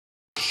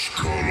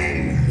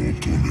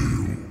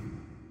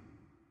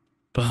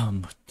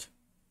Bahamut.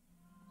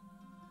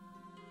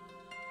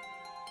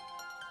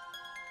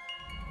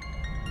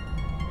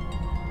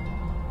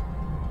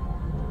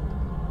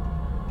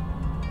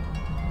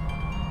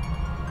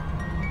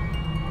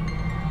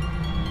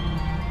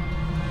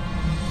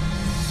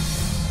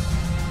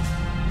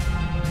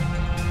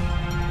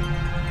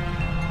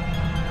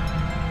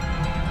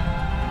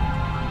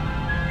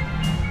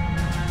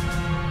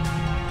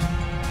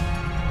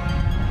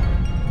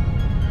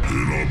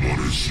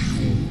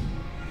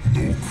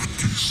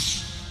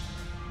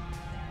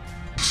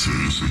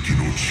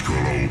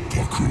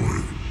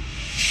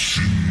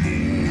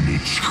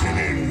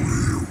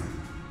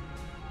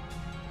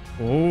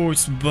 Oh,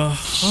 it's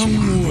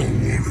Bahamut.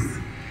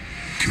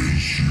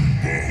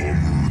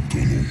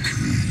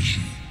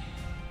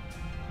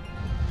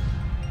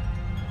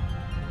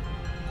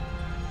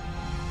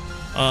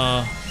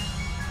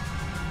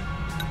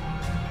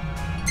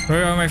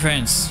 Where are my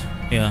friends?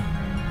 Yeah.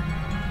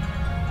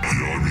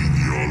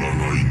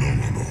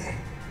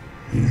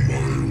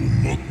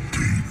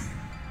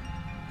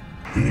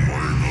 お前が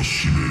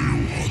使命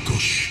を果た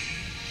し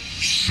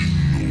真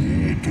の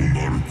王と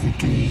なるこ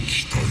とを期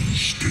待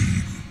している。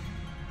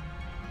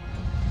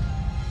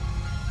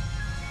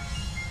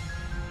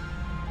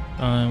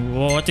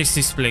What is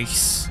this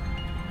place?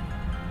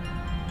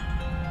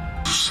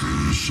 成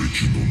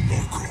績の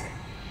中、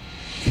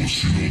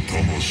星の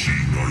魂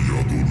が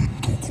宿る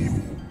ところ。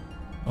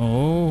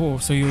Oh,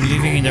 so you're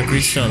living in the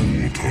crystal. 王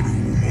たるお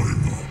前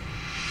が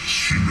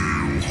使命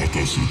を果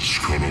たす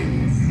力を得る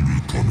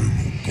ための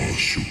場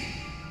所。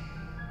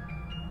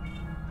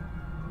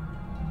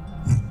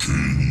受け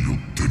によっ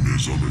て目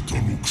覚めた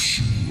六神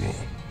は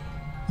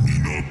皆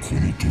この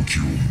時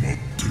を待っ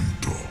てい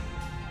た。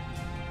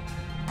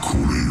こ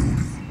れより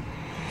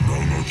長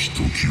き時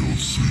を費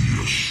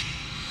やし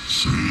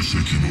成績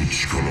の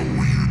力を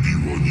指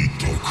輪に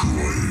蓄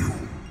えよ。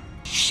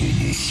その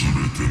全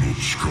ての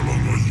力が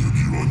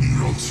指輪に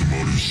集ま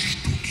りし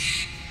時、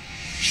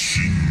真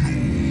の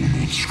王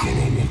の力は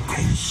完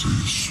成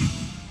する。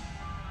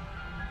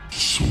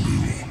それは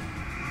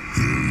永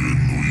遠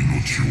の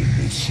命を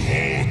持つア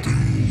ーテンを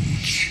打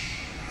ち、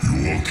夜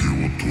明けを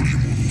取り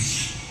戻す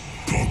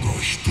ただ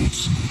一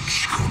つの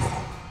力。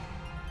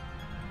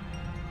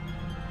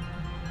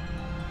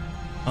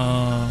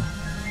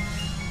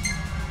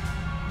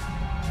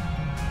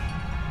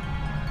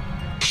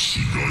死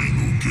骸の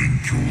元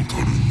凶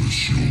たる虫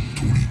を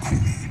取り込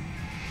み、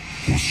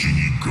星に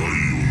害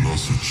をな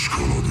す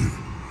力で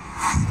不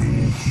老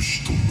不死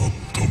となっ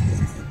た者。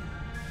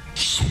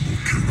その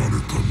汚れ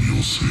た身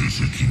を成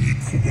績に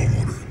拒ま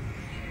れ、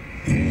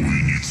大い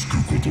につく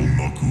こと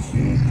なく葬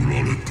ら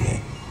れた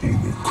愚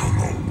かな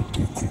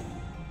男。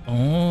王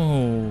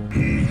家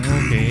の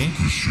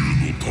復讐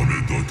のため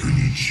だけに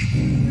希望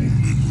を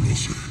巡ら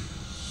せ、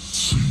つ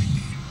いに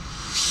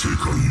世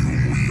界をも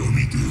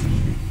闇で覆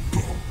った。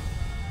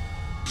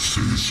成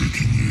績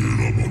に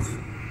選ばれ、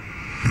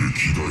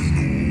歴代の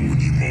王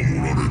に守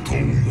られたお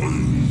前を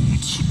討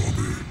つまで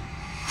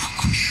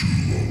復讐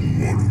は終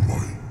わるまい。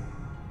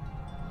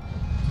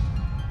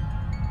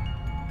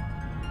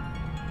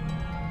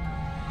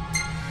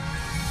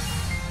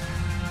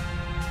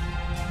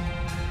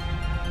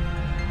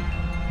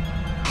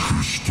不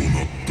死とな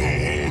ったアー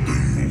デン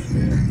を葬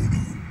る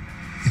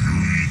唯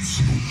一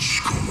の力。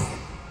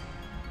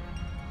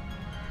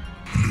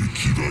歴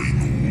代の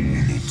王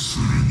の剣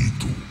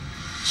と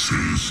成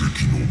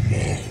績の魔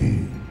法、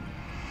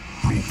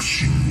六神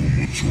をも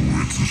超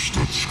越した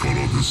力で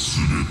全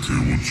て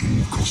を浄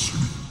化する。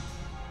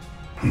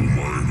お前が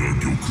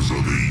玉座で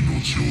命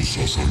を捧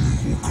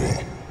ぐほか、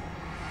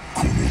こ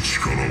の力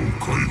を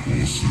解放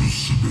する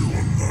術は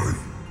ない。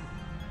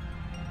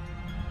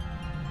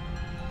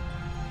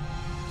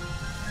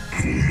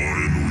お前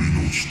の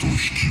命と引き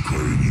換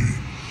えに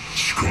力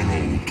を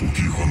解き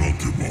放て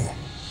ば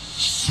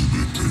全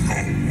てが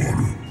終わ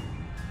る。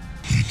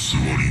偽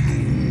りの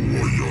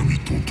王は闇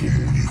と共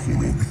に滅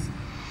び、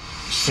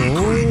世界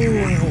には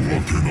夜明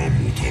けが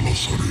もたら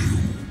されよ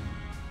う。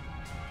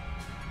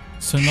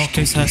So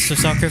Noctis has to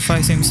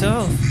sacrifice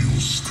himself. 身を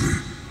捨て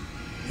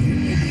王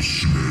の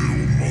使命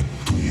を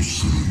全う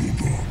するの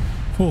だ。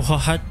Oh,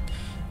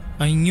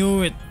 I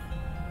knew it.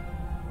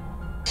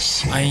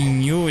 I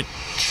knew it.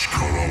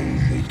 力を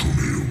求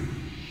めよ。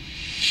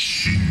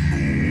真の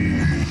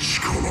王の力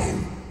を。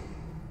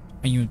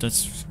I knew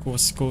that's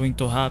what's going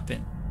to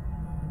happen.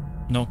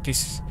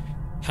 Noctis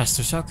has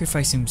to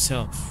sacrifice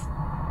himself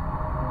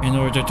in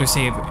order to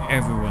save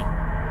everyone.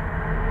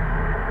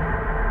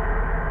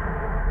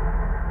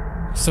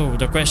 So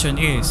the question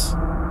is,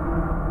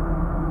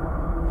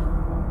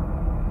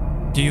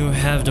 do you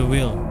have the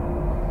will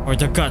or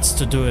the guts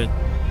to do it?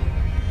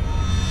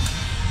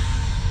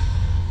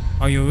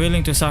 Are you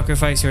willing to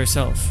sacrifice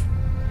yourself?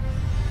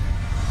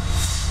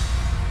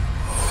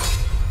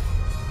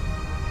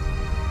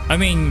 I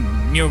mean,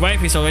 your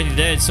wife is already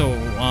dead, so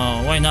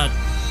why not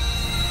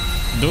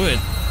do it?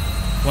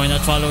 Why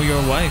not follow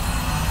your wife?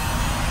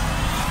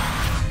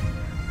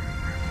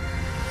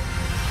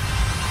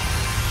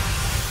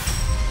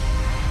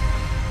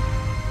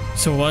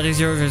 So what is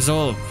your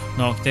resolve,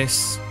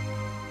 Noctis?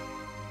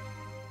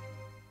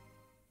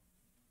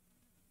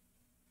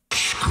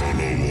 力は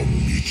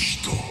満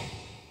ちた。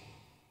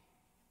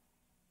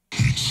偽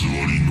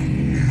りの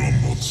王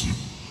が待つ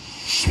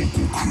祖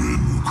国へ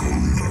向かうが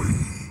いい。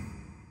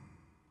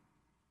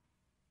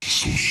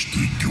そして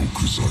玉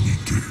座に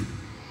て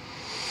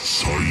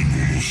最後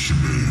の使命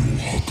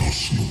を果た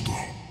すのだ。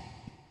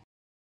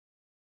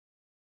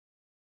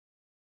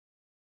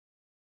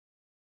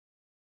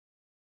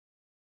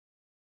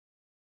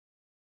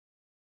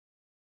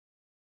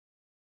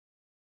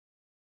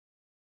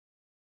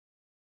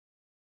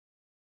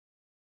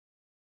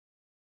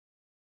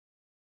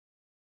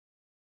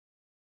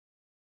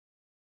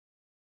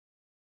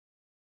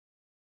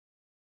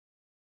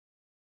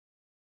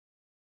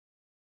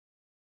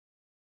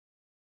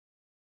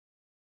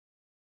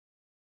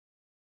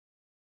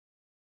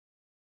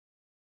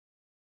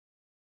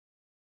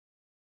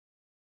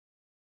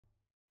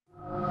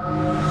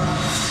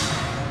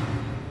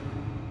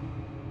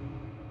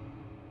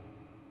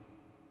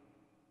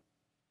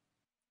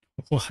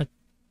What?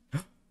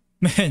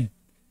 Man,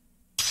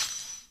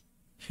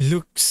 he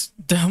looks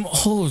damn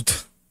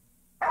old.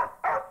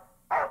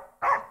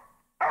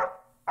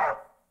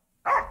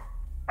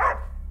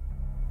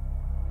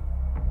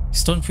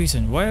 Stone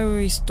prison. Why are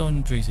we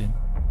stone prison?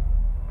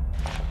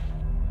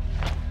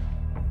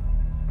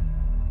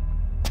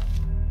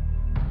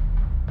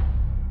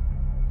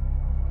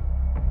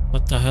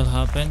 What the hell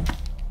happened?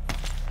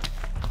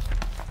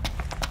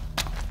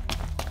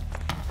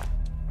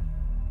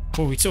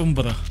 Oh, it's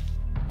Umbra.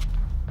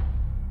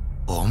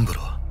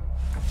 Umbra?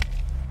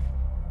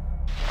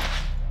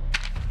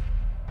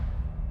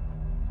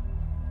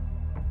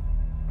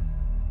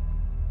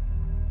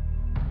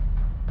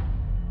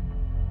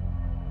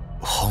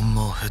 ハン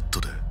マーヘッ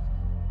ドで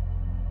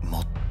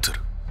待って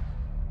る。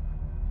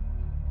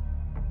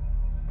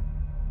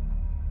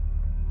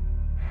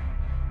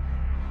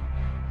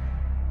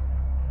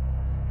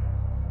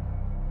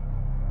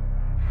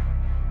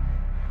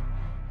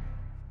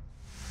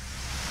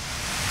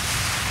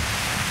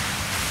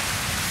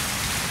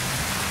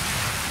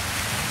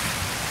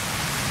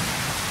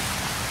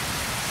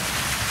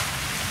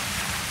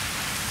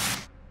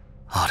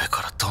あれ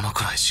からどの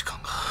くらい時間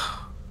が。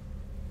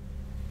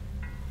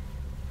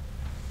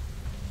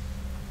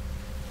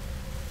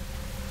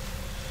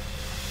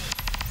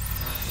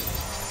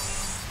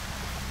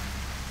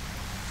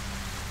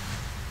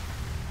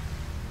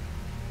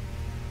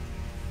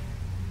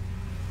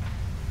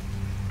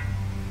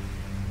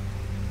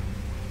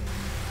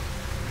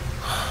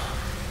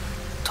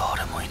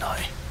誰もいない。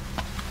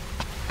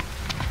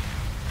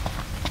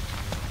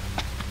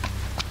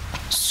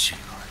死が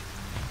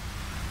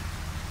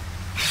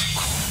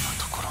こんな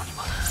ところに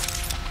まで。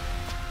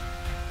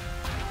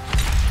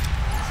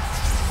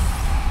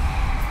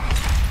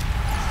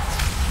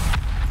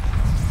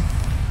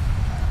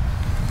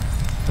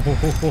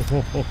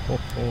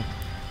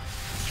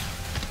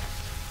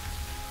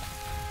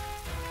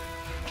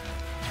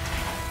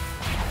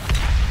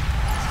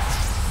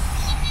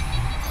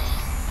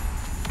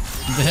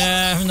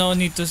Damn, no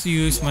need to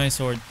use my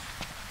sword.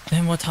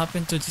 Damn, what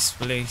happened to this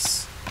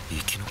place? 生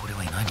き残り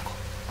はいないのか。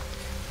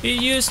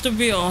 It used to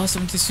be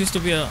awesome. This used to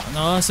be an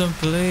awesome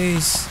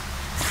place.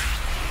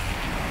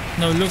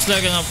 No, it looks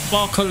like an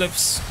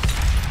apocalypse.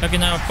 Like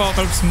an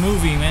apocalypse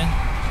movie, man.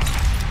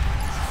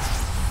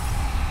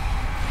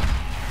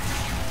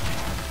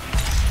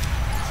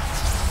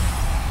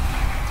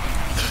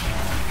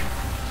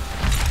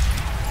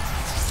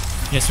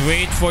 Just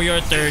wait for your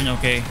turn,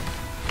 okay?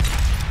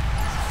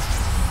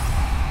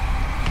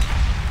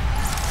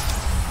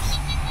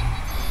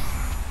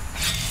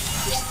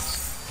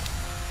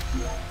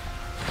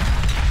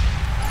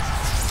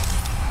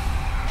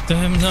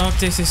 Damn,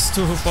 Noctis is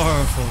too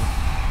powerful.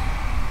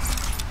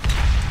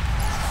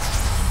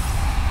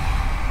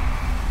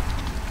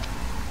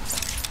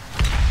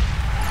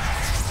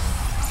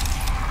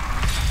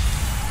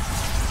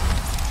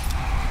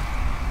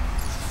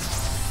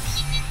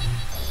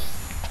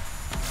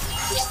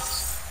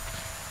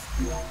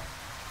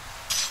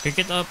 Pick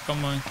it up,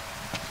 come on.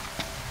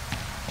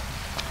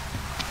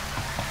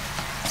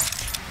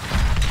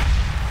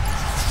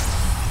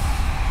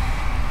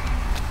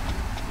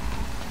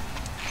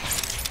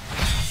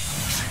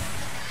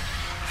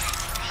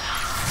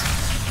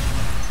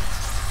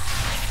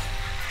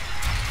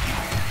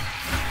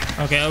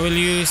 Okay, I will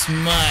use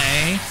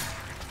my...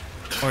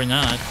 or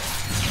not.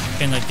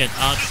 Cannot get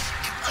out.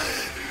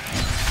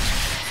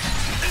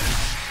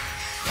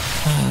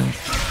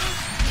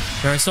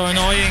 They're so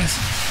annoying.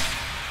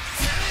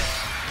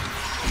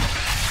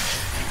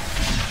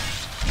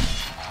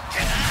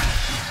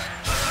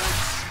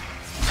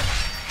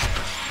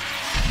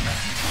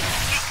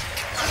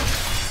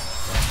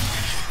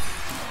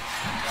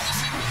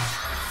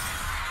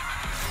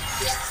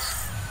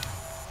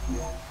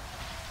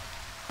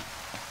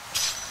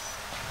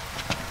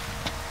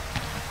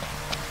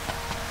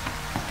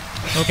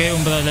 Okay,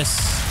 Umbra, let's...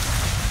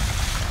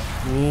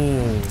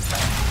 Ooh.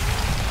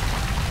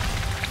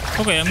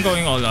 Okay, I'm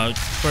going all out.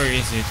 Where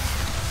is it?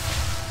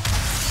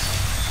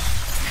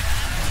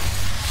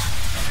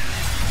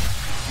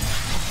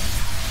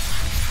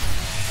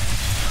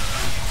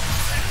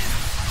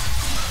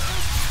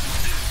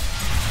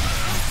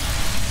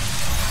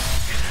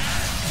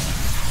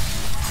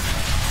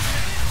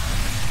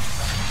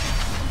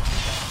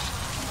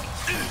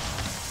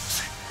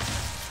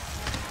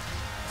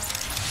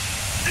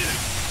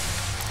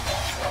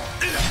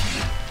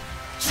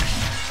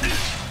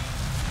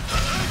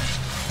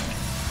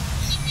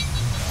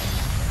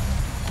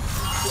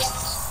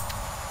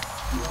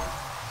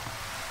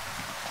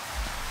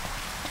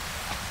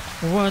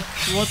 What?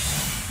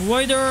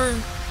 Why there?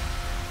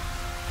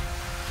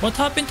 What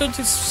happened to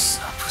this?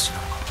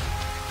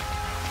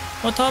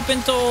 What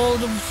happened to all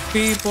the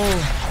people?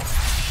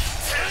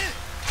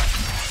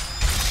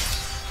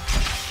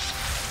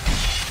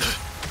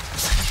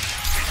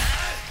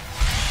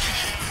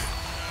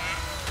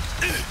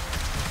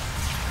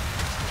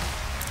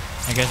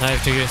 I guess I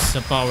have to use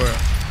the power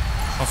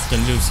of the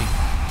Lucy.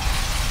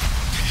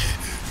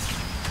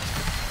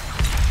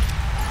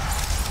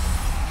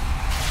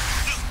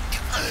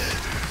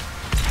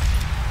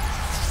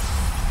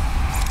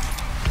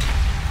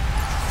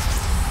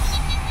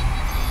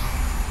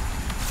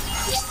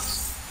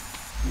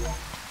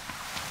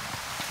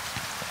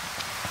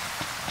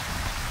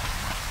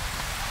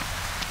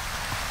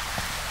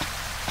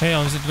 Hey,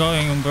 how's it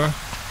going, Umbra?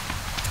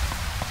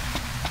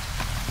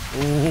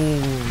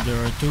 Oh,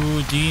 there are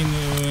 2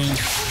 demons.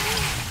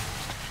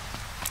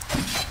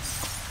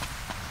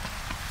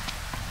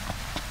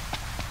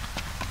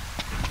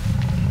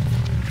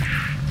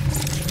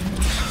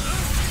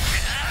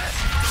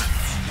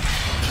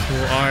 Who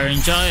are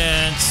in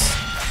giants?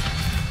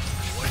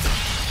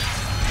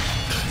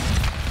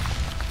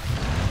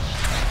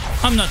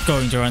 I'm not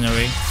going to run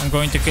away. I'm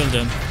going to kill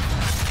them.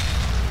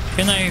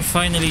 Can I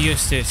finally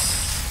use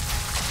this?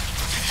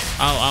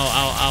 Ow, ow,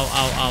 ow, ow,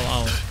 ow, ow,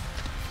 ow.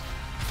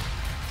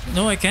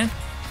 No, I can't.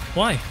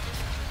 Why?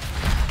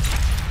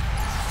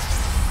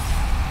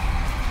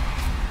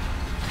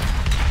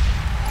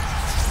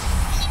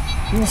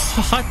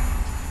 What?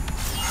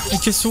 I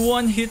just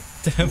one hit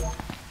them.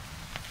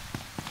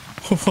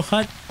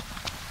 What?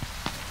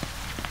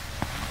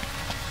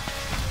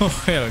 Oh,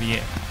 hell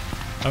yeah.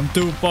 I'm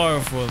too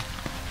powerful.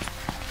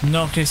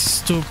 Noctis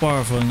is too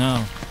powerful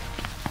now.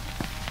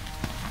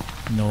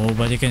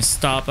 Nobody can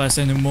stop us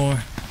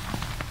anymore.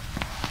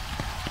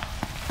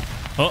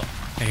 Oh,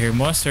 I hear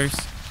monsters.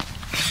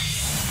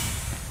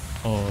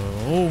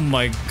 Oh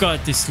my god,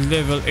 this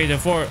level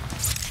 84.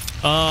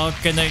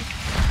 Can I...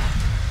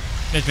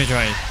 Let me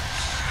try it.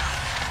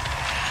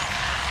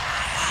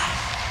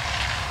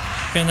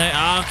 Can I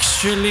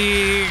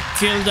actually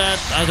kill that?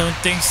 I don't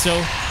think so.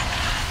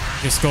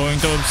 It's going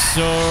to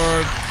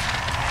absorb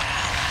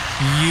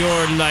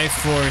your life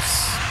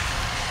force.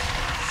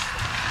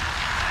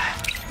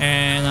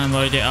 And I'm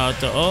already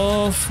out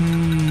of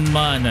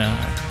mana.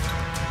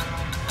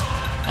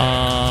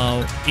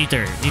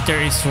 Ether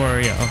is for,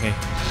 yeah, okay.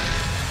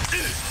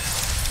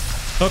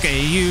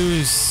 Okay,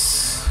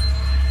 use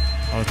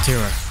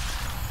Altira.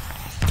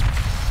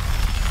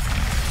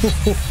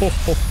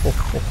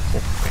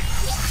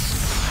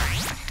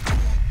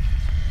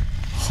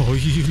 How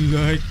you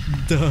like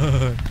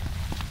that?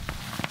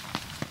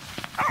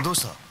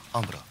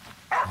 Umbra.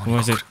 What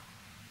was it?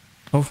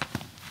 Oh,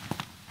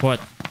 what?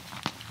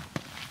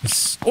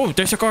 Oh,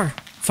 there's a car.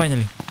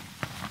 Finally.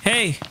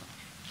 Hey,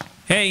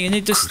 you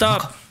need to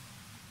stop.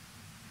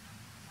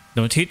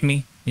 Don't hit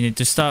me. You need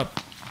to stop.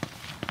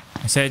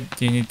 I said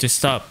you need to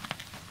stop.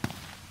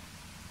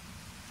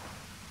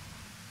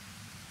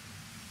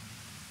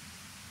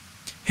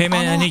 Hey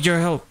man, I need your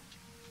help.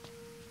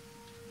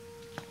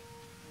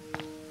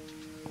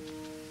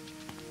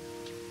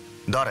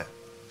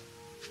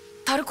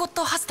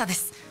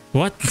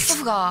 What?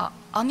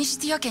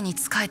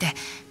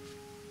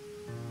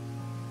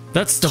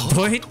 That's the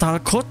boy,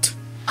 Talcott?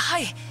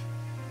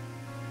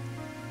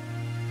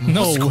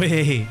 No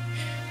way.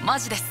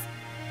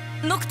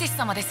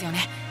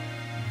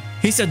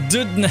 He's a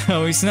dude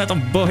now, he's not a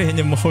boy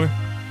anymore.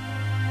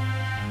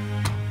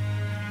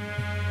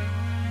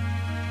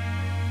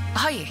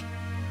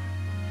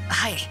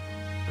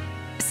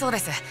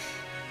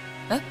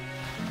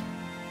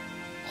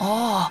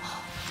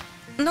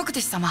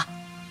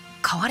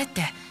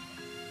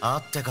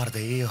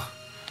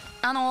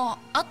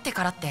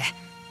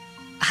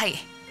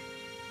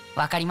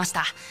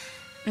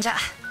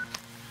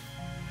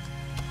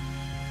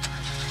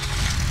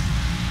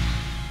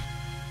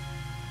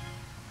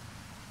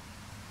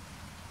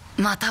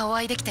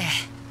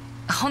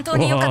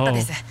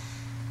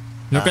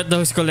 Look at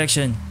those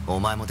collection.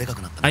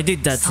 I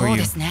did that for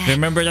you.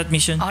 Remember that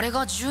mission? Oh,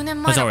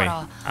 sorry.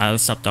 I'll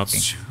stop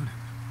talking.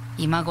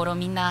 今頃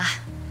みんな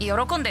喜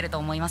んでると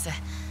思います。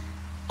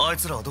あい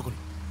つらはどこに？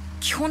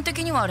基本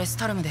的にはレス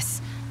タルムで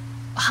す。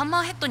ハン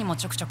マーヘッドにも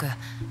ちょくちょく。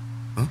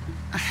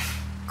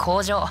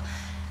工場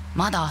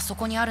まだあそ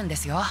こにあるんで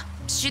すよ。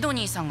シド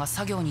ニーさんが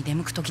作業に出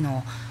向く時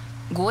の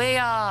護衛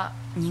や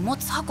荷物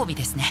運び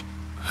ですね。へ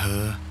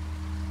え。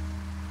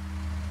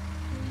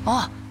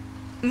あ、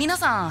皆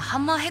さんハ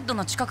ンマーヘッド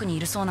の近くにい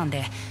るそうなん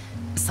で、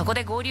そこ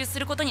で合流す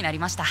ることになり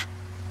ました。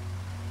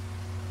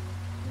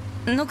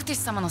ノクティ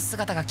ス様の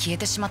姿が消え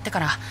てしまってか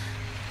ら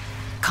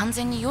完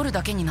全に夜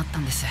だけになった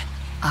んです。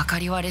明か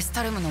りはレス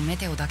タルムのメ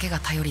テオだけが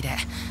頼りで、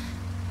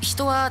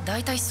人はだ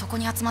いたいそこ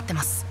に集まって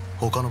ます。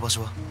他の場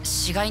所は？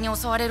死骸に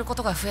襲われるこ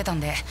とが増えたん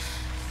で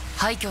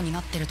廃墟にな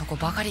ってるとこ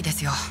ばかりで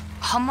すよ。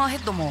ハンマーヘ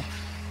ッドも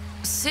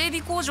整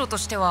備工場と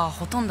しては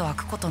ほとんど開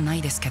くことな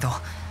いですけど、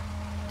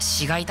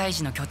死骸退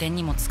治の拠点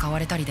にも使わ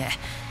れたりで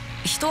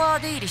人は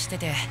出入りして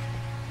て、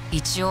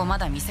一応ま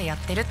だ店やっ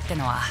てるって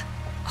のは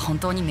本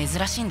当に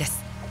珍しいんで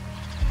す。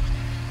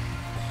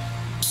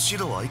シ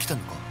ドは生きてん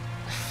のか？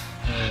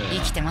生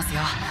きてます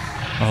よ。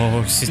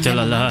 Oh, she's で still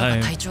もなんだか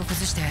alive. 体調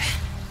崩して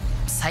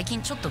最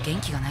近ちょっと元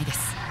気がないです。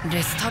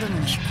レスタルム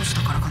に引っ越し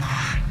たからかな。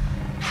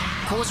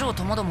工場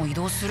ともども移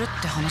動する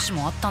って話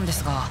もあったんで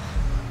すが、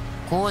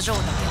工場だ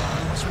けは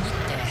あの場所にって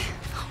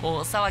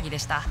大騒ぎで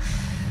した。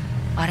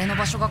あれの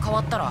場所が変わ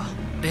ったら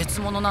別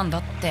物なんだ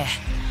って。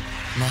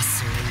まあ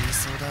そう言い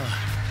そうだ。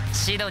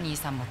シドニー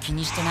さんも気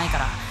にしてないか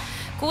ら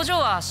工場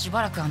はし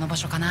ばらくあの場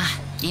所かな。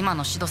今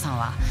のシドさん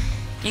は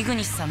イグ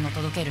ニスさんの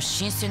届ける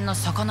新鮮な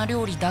魚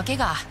料理だけ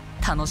が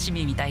楽し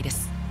みみたいで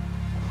す。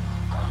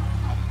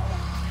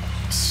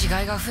死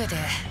骸が増えて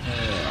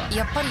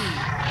やっぱりいろ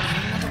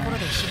んなところ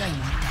で被害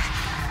もあっ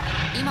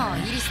て、今は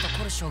イリスと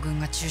コル将軍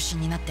が中心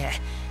になって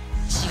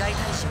死骸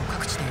退治を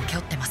各地で請け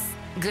負ってます。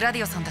グラデ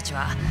ィオさんたち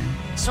は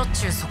しょっ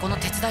ちゅうそこの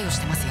手伝いをし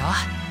てますよ。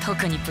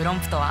特にプロン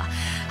プトは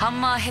ハン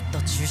マーヘッド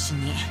中心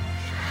に。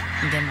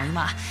でも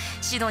今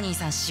シドニー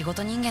さん仕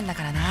事人間だ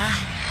からな。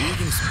イ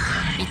グニス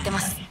言ってま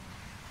す。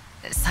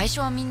最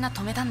初はみんな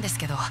止めたんです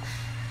けど、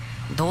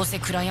どうせ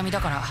暗闇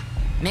だから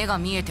目が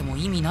見えても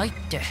意味ないっ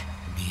て。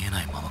見え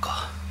ないまま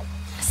か。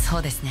そ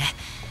うですね。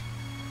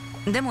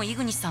でもイ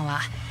グニスさんは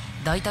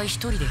だいたい一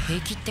人で平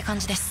気って感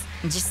じです。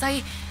実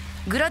際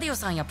グラディオ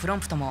さんやプロン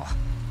プトも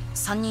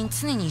3人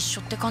常に一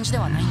緒って感じで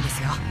はないんで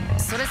すよ。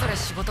それぞれ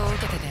仕事を受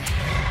けてて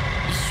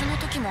一緒の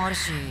時もある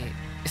し、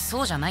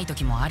そうじゃない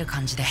時もある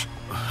感じで。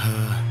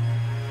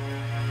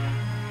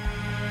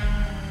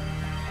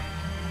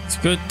It's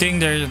a good thing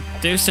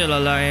they're still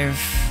alive.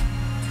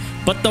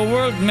 But the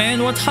world,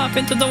 man, what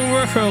happened to the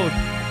world?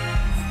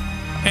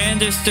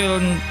 And there's still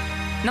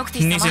ノクテ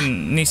ィス様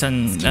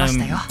Nissan 着きまし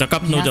たよ。 the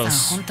cup 皆さん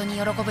noodles. 本当に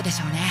喜ぶで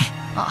しょうね。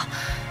あ、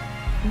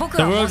僕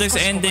The はもう world 少 is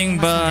しここに ending, い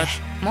ま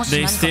す but の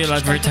で、もし they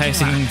何か still 聞きたい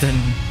時に advertising は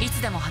them. い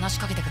つでも話し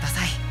かけてくだ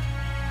さい。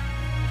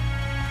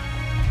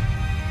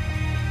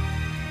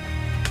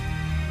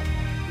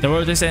The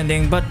world is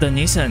ending, but the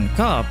Nissan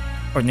cup,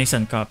 or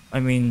Nissan cup,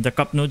 I mean the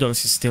cup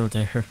noodles is still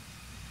there.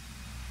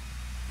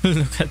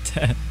 Look at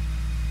that.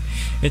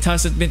 It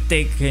hasn't been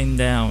taken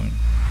down.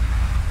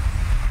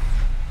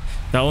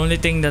 The only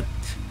thing that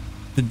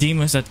the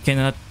demons that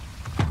cannot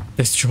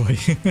destroy.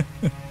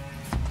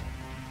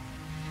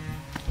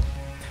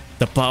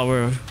 The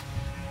power of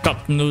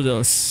cup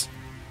noodles.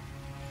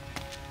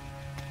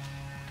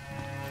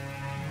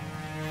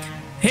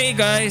 Hey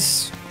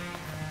guys,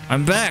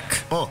 I'm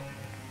back. あ、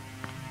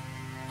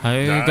 How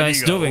are you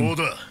guys doing?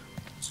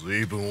 ず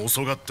いぶん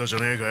遅かったじゃ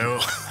ねえかよ。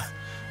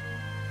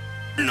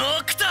ノ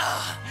クタ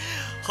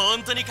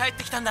本当に帰っ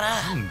てきたんだ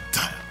な。なんだよ。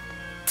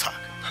た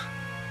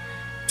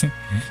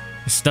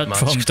Is that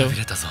待ち from くた the... び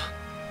れたぞ。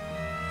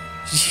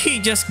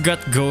 He just got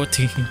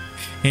goatee.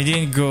 He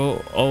didn't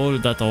grow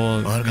old at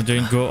all. He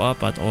didn't grow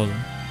up at all. いろい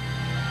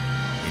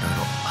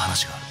ろ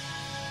話があ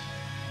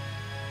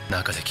る。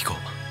中で聞こ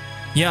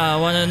う。 Yeah, I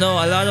wanna know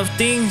a lot of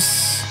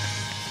things.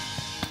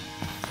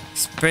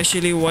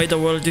 Especially why the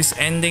world is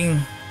ending.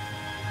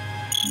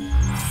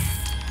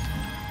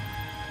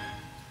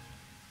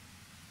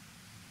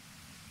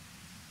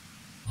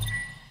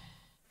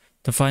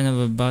 The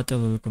final battle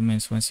will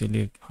commence once you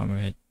leave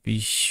Hammerhead. Be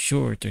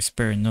sure to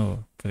spare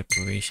no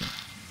preparation.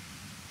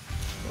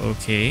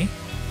 Okay.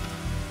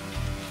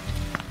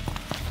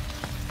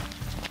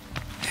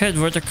 Head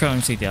for the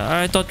Crown City.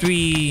 I thought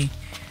we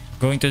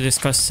going to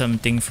discuss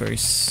something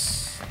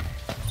first.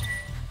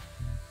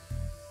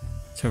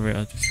 So we're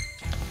out.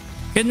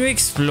 Can we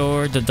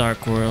explore the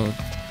dark world?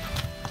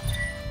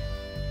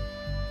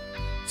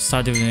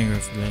 Study vinegar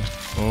of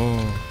life. Oh.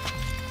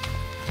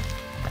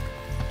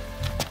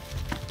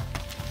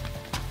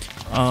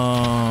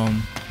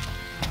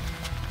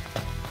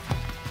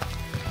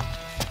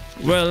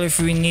 Well, if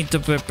we need to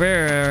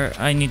prepare,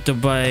 I need to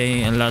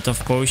buy a lot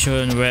of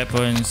potion,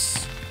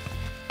 weapons,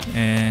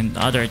 and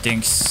other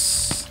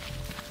things.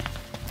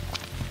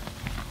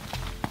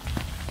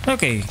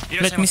 Okay,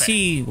 let me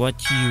see what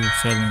you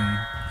selling.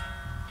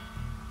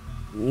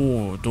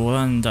 Oh,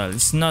 Durandal.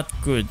 It's not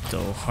good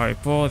though.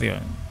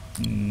 Hyperion.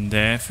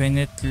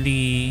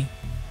 Definitely.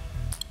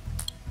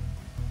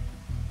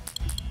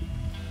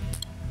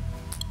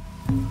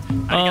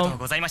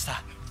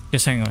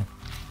 Just hang on.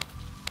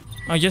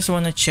 I just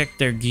wanna check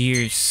their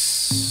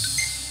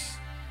gears.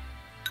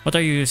 What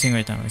are you using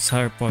right now? It's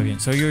Hyperion.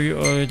 So you're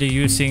already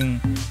using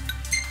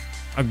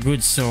a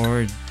good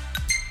sword,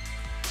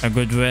 a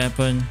good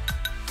weapon.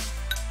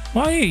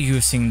 Why are you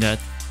using that?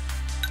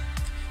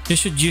 You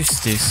should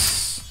use this.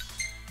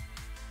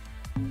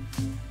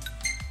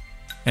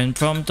 And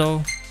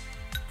Prompto,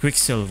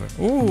 Quicksilver.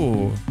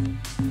 Ooh.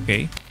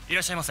 Okay.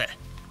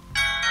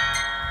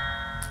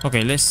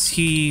 Okay, let's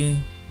see.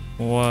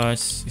 What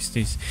is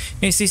this?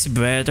 Is this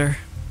better?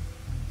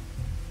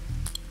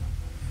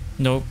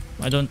 Nope,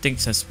 I don't think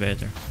that's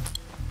better.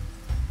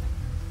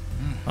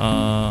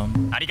 I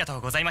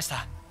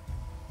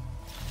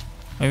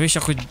wish I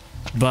could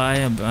buy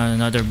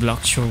another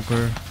block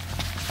choker.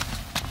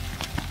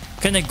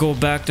 Can I go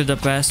back to the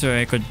past where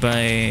I could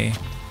buy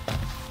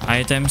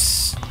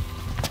items?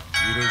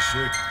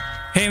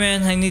 Hey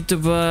man, I need to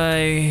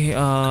buy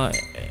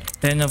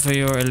 10 of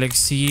your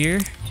elixir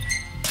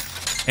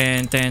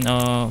and 10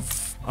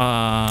 of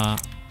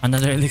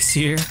another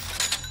elixir.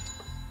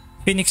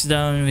 Phoenix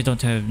down, we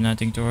don't have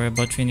nothing to worry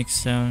about.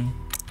 Phoenix down.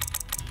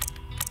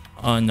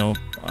 Oh no,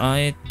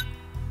 I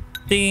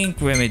think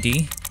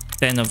remedy,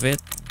 10 of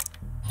it.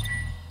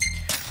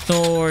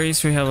 No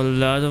worries, we have a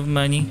lot of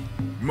money.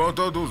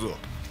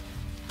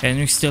 And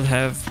we still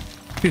have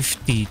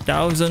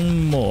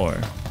 50,000 more.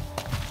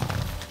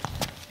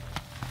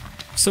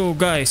 So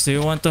guys, do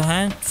you want to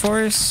hunt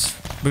first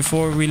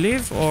before we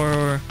leave,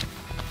 or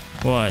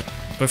what?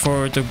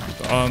 Before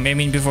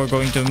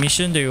going to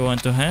mission, do you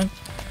want to hunt?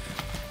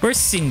 Where's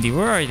Cindy?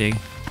 Where are they?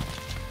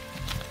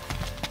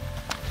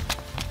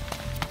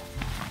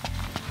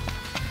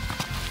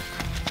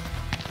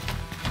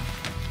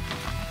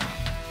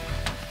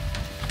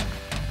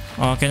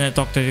 Oh, can I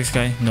talk to this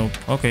guy? Nope.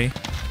 Okay.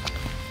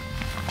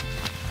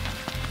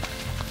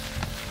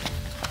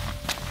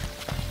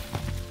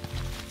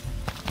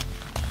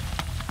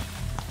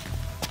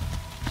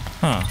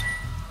 Huh.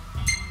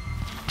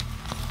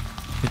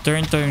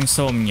 Return to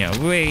insomnia.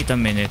 Wait a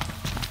minute.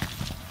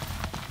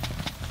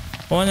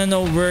 I wanna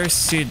know where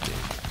Cindy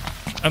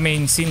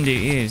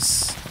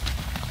is.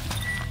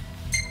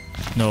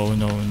 No.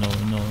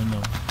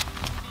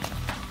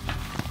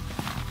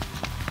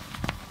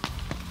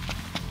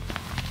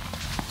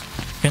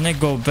 Can I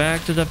go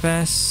back to the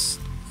past?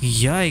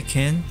 Yeah, I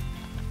can.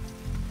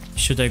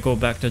 Should I go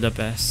back to the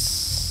past?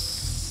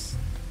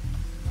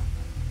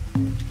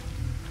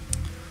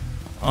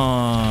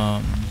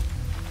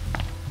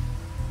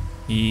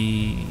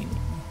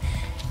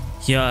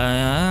 Yeah,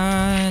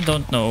 I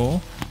don't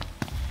know.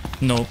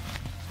 Nope.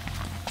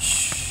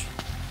 Shh.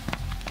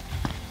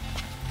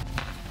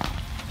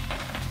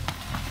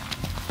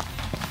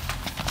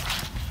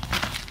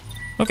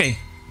 Okay.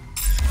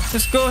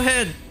 Let's go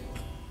ahead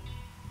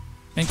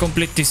and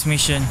complete this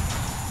mission.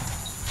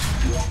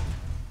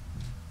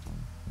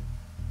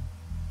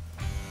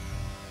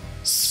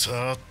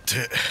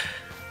 Sate,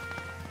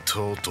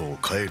 とうとう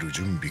帰る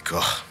準備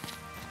か。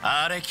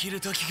あれ切る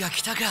時が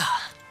来たか。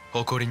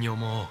誇りに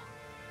思う。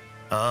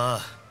あ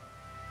あ、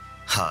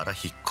腹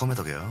引っ込め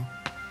とけよ。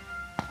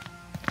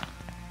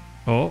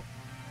Oh,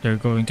 they're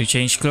going to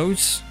change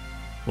clothes?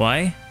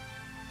 Why?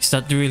 Is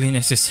that really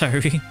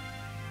necessary?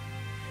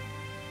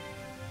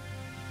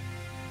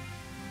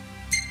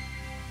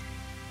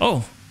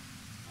 Oh,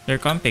 they're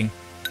camping.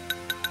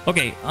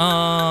 Okay,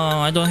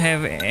 I don't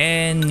have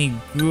any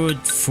good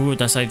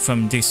food aside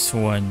from this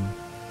one.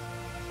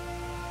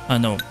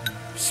 No,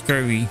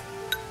 scurvy.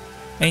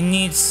 I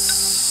need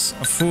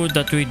a food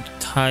that with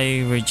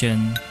high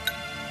regen.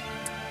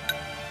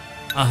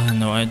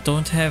 No, I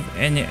don't have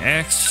any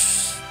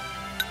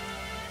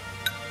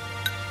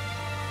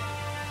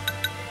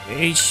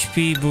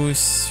HP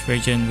boost,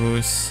 regen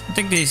boost. I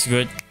think this is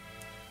good.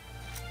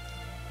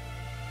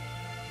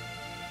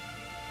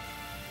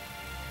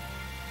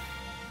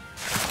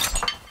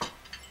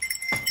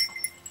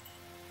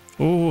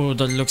 Oh,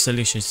 that looks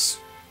delicious.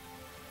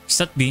 Is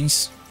that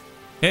beans?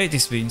 Yeah, it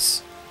is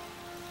beans.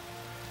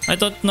 I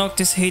thought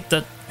Noctis hate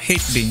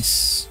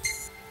beans.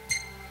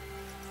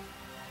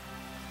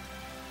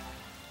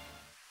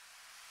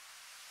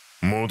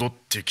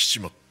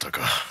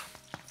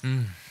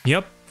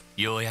 Yep.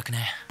 ようやく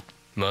ね。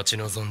待ち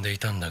望んでい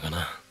たんだが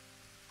な。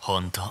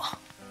本当。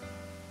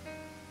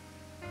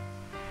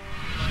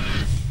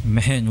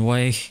Man,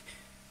 why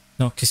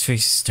Noctis'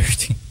 face is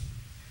dirty?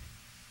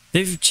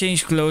 They've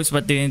changed clothes,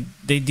 but they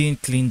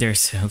didn't clean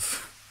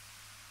themselves.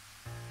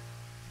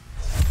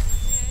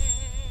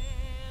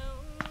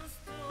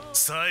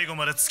 最後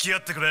まで付き合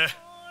ってくれ。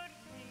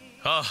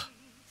ああ、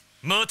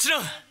もち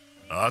ろん。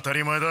当た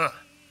り前だ。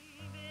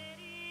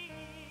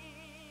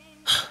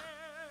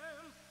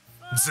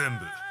全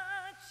部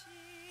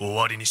終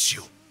わりにし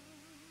よう。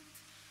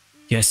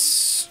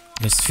Yes,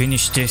 let's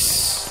finish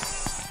this.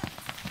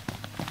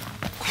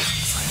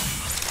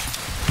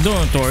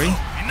 Don't worry.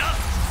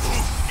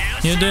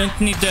 You don't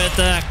need to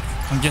attack.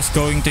 I'm just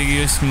going to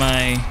use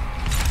my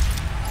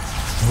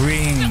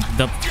ring.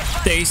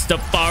 Taste the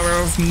power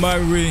of my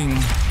ring.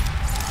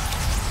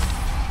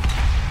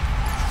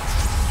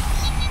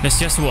 Let's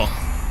just walk,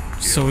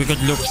 so we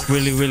could look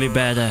really, really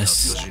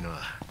badass.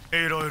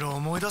 いろいろ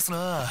思い出す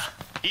な。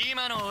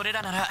今の俺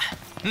らなら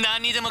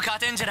何にでも勝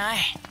てんじゃない。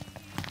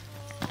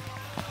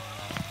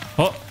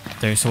Oh,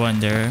 there's one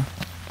there.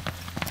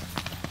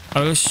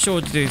 I'll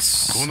show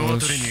this. この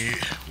辺りに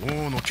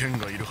王の剣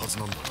がいるはず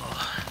なんだな。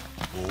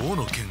王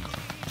の剣が。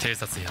偵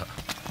察や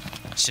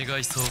市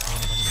街総統のた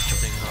めの拠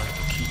点がある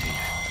と聞いてい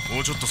る。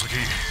もうちょっと先。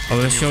I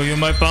will show you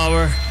my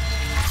power.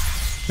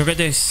 Look at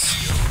this.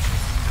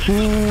 Ooh.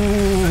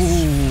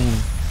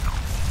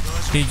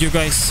 Did you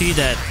guys see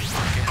that?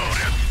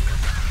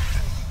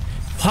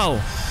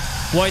 How?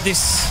 Why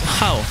this?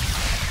 How?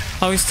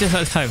 How is still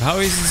alive? How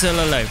is he still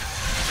alive?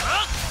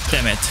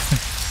 Damn it.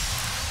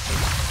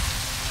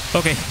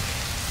 Okay.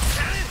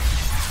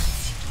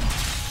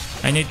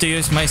 I need to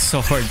use my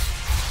sword.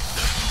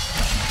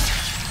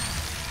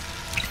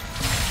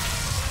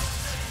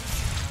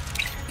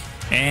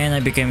 And I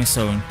became a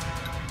stone.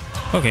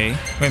 Okay,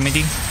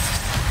 remedy.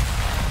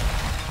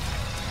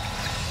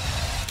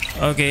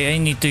 Okay, I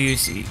need to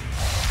use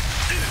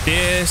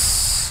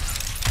this.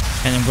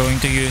 And I'm going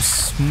to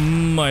use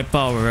my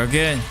power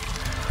again.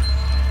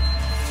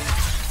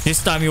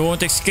 This time you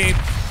won't escape.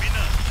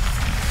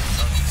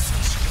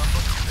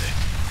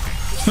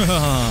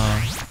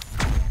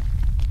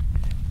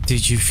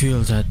 Did you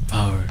feel that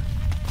power?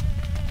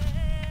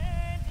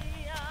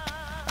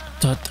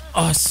 That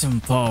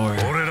awesome power.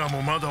 俺ら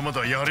もまだま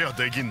だやりゃ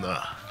できん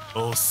な。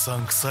おっさ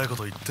ん臭いこ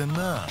と言ってん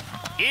な。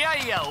いや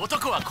いや、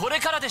男はこれ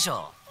からでし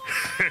ょ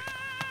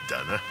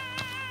だな。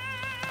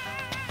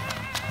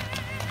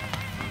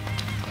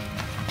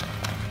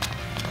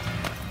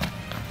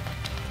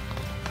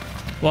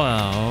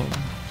Wow,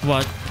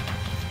 what?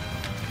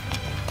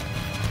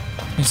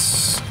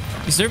 Is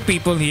there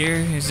people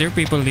here? Is there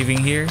people living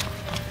here?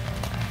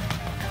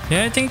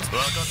 Yeah, I think.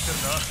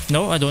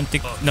 No, I don't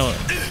think. No,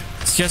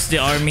 it's just the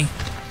army.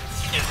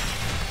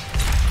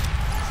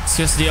 It's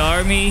just the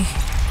army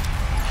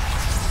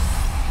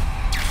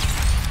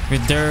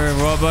with their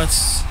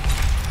robots.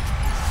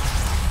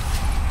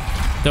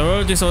 The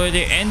world is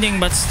already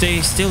ending, but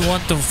they still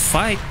want to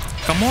fight.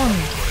 Come on.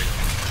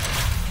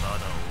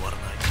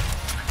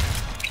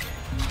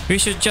 We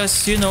should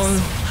just, you know,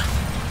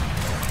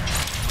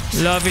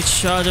 love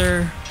each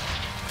other.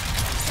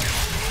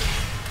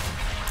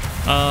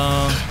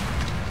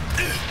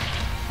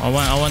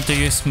 I want to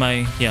use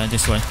my, yeah,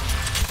 this one.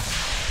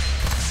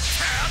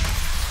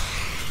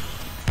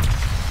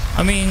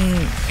 I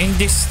mean, in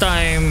this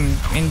time,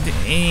 in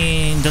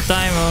the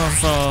time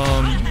of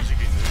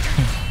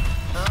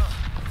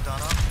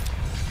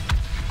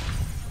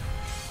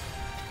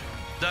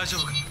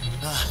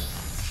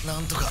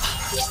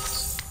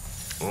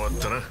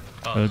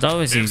well, that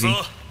was easy.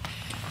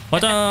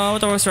 What I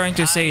was trying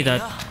to say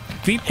that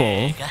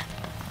people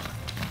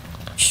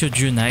should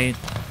unite.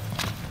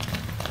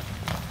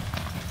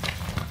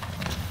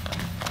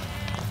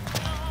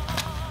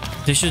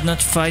 They should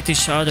not fight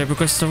each other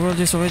because the world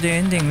is already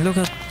ending. Look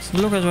at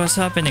what's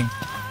happening.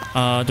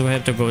 Do I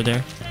have to go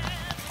there?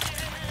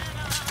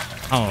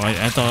 Oh, I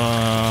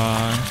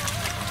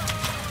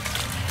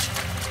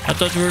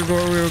thought we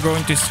were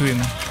going to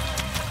swim.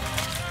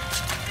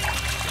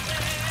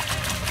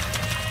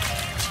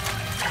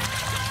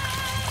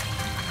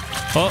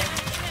 Oh,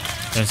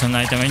 there's an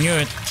item. I knew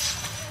it.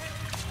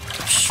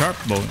 Sharp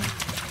bone.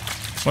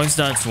 What is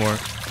that for?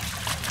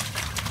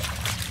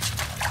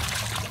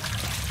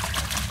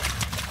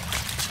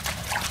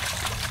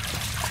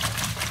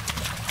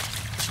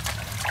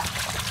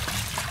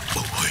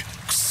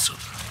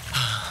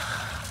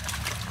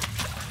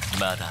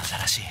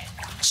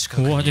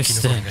 What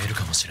is that?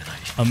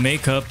 A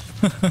makeup?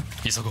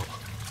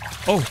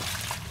 Oh,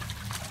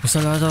 there's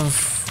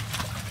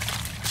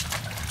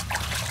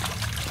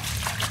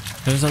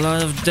a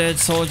lot of dead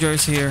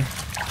soldiers here.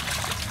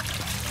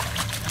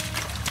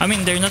 I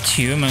mean, they're not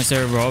humans,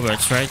 they're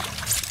robots, right?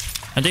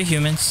 Are they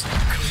humans?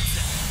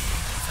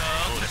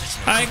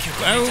 I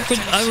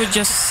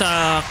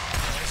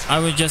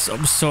would just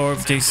absorb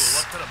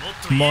this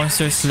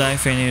monster's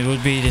life and it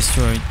would be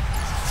destroyed.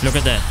 Look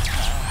at that.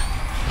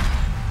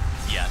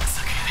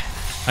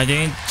 I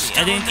didn't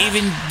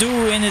even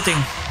do anything.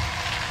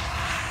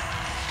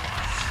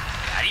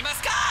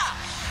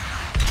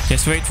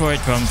 Just wait for it,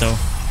 Prompto.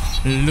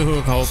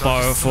 Look how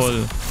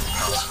powerful.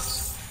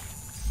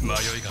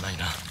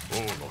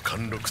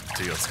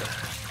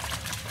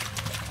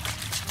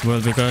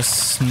 Well,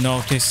 because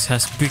Noctis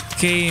has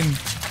become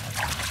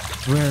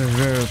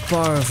very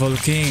powerful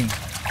king.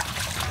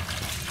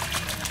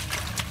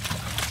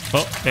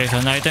 Oh, there's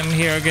an item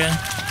here again.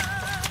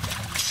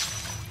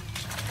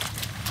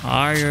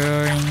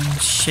 Iron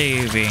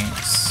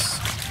shavings.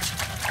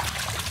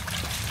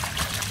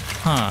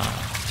 Huh.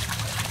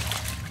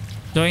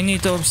 Do I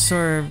need to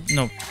absorb?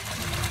 No.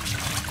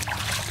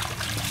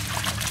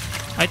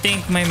 I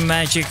think my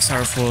magics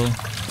are full.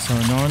 So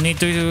no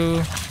need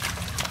to...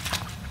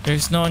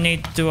 There's no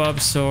need to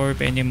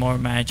absorb any more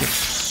magic.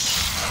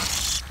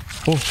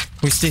 Oh,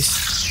 who's this?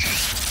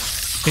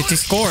 It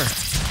is Core.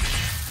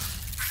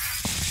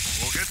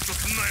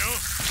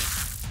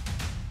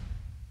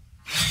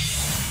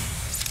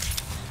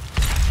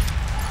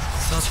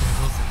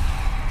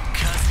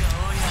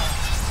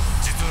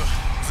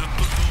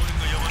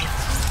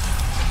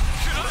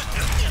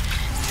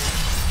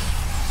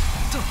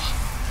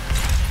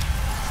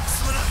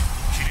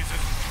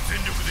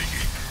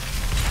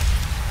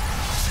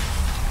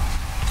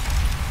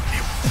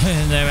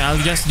 And I'll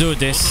just do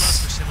this.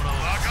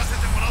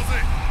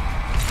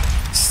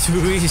 It's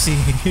too easy.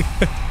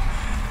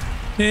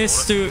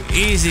 It's too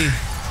easy.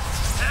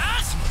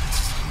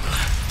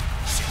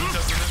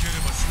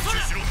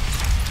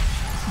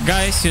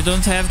 Guys, you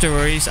don't have to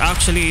worry. It's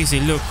actually easy.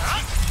 Look.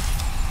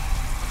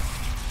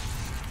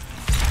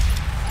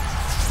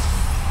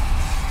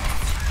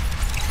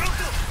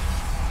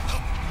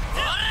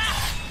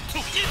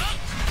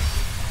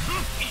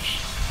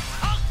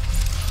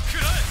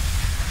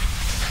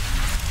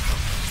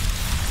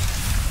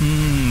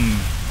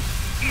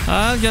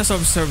 I'll just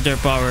observe their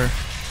power.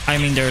 I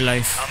mean their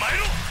life. 甘え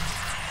ろ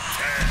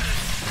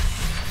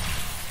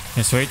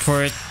Just wait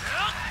for it.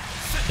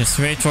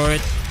 Just wait for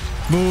it.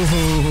 Boom!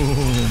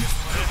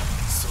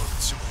 そっ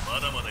ちもま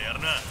だまだやる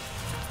な。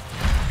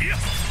いや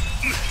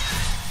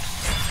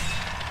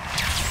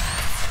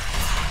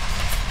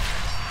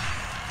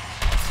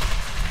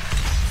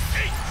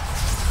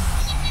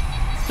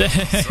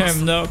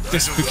Damn, no,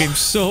 this became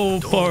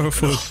so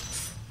powerful.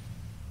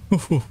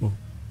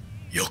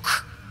 よ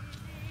く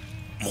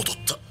戻っ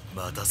た。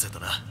待たせた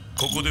な。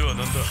ここでは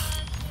なんだ。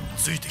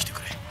ついてきて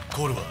くれ。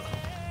コールは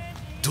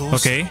どう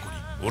してここ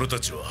に。俺た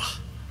ちは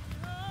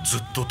ず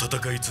っと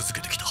戦い続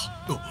けてきた。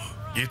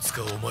いつ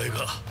かお前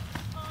が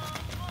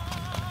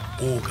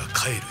王が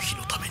帰る日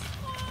のために。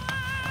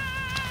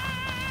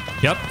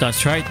 Yep,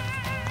 that's right.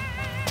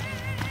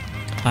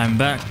 I'm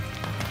back.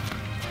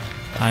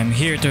 I'm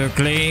here to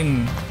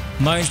claim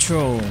my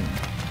throne.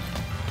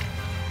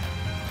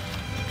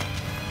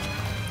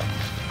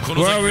 こ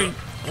の先は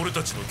俺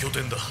たちの拠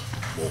点だ。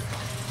もう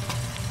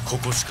こ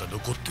こしか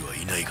残っては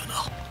いないが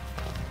な。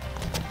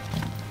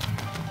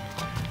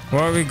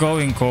 Where are we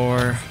going,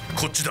 Core?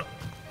 こっちだ。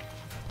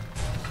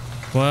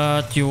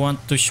 What you want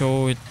to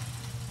show it?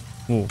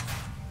 Who?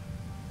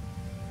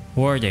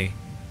 Who are they?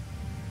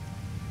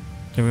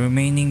 The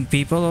remaining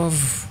people of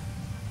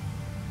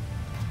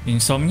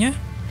Insomnia?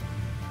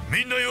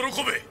 みんな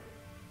喜べ。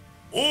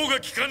王が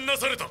帰還な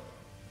された。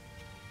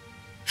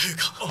陛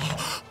下、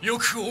よ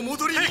くお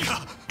戻りに。陛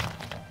下。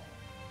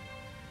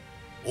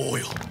王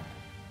よ、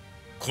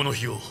この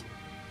日を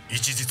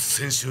一日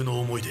先週の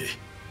思いで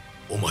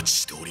お待ち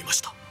しておりま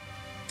した。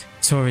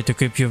 Sorry to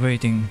keep you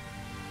waiting,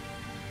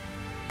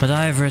 but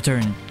I've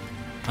returned.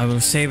 I will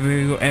save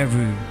you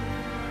every.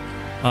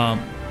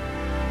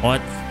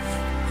 What?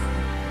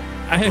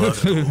 I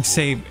will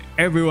save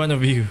every one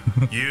of you.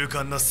 勇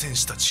敢な戦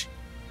士たち。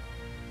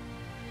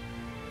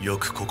よ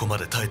くここま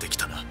で耐えてき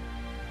たな。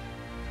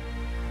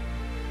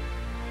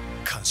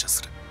感謝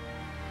する。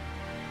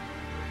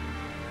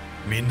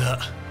みんな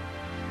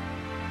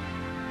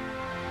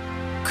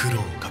苦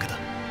労をかけた。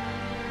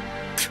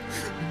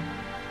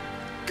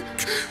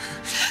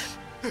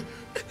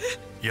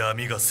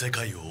闇が世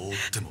界を覆っ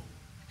ても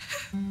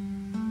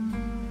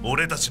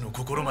俺たちの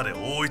心まで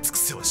覆い尽く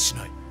せはし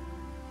ない。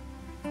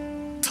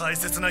大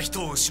切な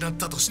人を失っ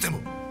たとしても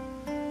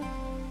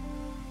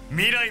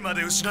未来ま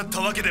で失っ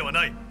たわけでは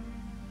ない。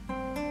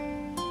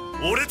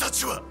俺た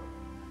ちは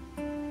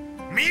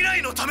未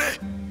来のため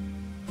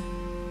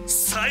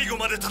最後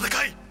まで戦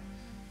い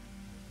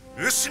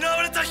失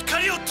われた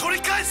光を取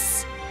り返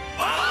す。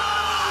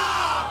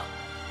ああ、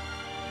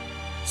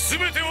全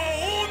ては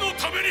王の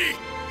ために。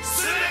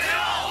全て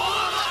は王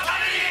のた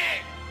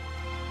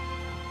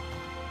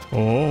め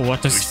に。 Oh,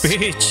 what a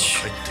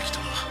speech! 帰ってきた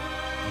な。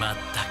まっ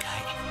たかい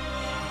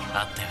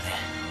あったよね。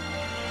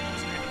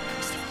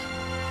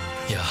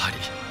やはり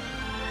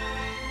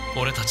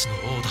俺たちの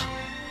王だ。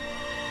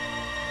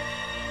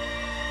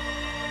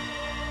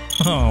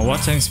 Oh,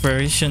 what an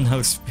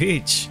inspirational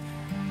speech!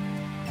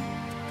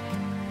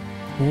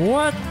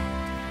 What?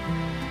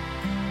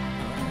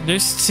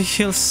 There's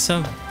still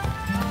some.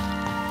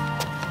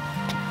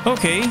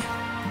 Okay.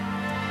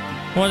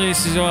 What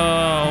is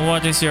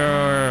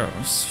your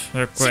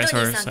request シド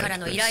or ニーさんから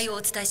の依頼を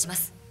お伝えしま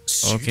す。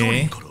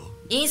 Okay.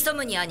 インソ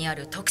ムニアにあ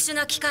る特殊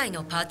な機械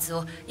のパーツ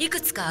をいく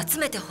つか集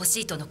めてほ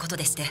しいとのこと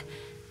でして、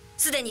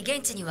すでに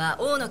現地には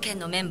王の県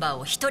のメンバー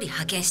を1人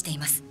派遣してい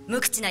ます。無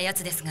口なや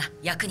つですが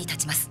役に立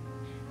ちます。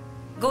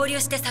合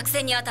流して作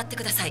戦に当たって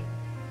ください。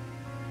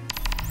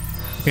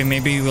 Okay,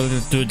 maybe we'll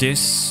do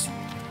this.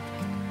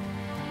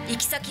 行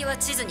き先は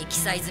地図に記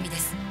載済みで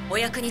す。お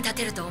役に立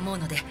てると思う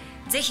ので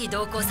ぜひ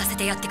同行させ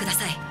てやってくだ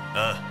さい。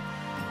あ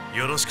あ、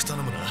よろしく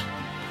頼むな。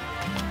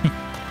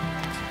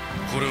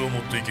これを持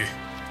っていけ。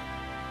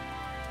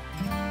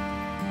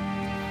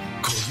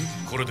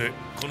これで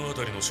この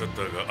辺りのシャッ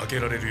ターが開け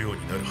られるよう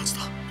になるはず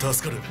だ。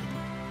助かる。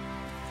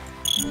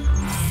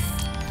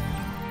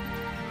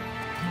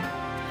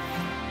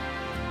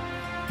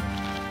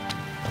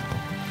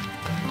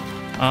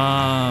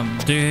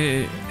Do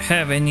you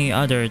have any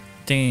other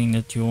thing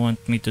that you want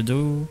me to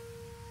do?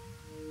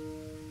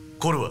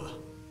 コルは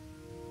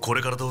こ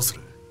れからどうす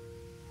る？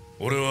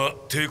俺は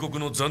帝国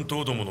の残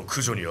党どもの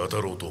駆除に当た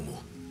ろうと思う。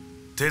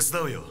手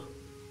伝うよ。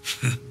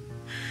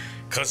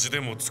菓子で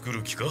も作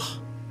る気か？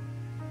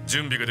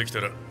準備ができ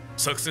たら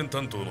作戦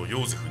担当の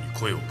ヨーゼフに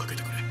声をかけ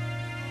てくれ。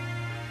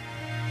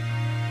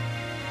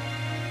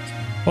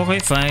 Okay,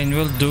 fine.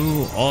 We'll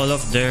do all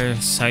of their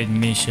side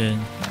mission.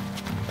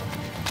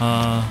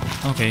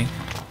 Okay.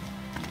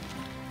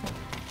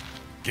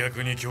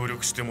 逆に協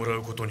力してもら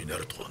うことにな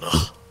るとはな。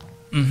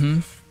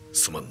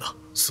すまんな。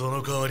そ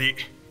の代わり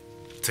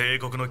帝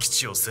国の基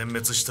地を殲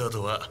滅した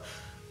後は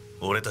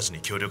俺たちに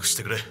協力し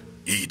てくれ。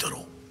いいだ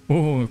ろう。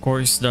 Oh, of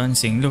course,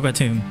 dancing. Look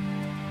at him.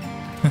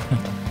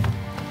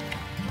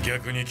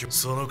 逆に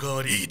その代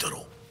わりいいだ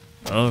ろ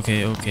う。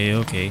 Okay, okay,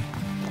 okay.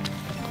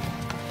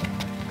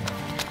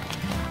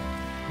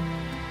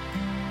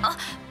 あ、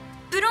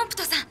プロンプ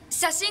トさん、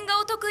写真が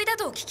お得意だ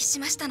とお聞きし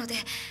ましたので、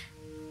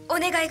お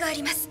願いがあ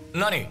ります。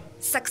何？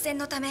作戦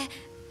のため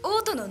オ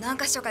ートの何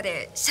か所か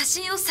で写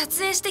真を撮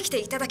影してきて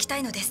いただきた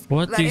いのです。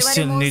 What, 我 you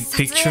still 々も need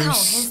撮影班を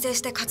pictures? 編成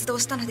して活動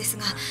したのです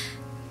が、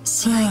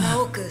死骸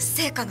が多く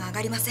成果が上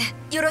がりません。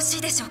よろし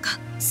いでしょうか。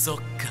そっ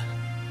か、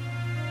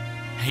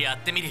やっ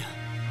てみるよ。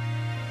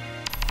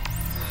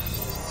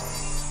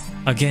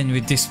 Again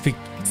with this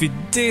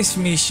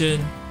mission,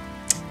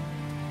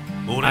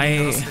 俺に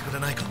やらせてくれ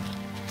ないか。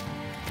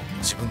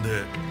自分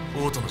で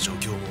オートの状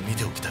況も見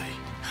ておきたい。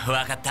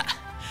わかった。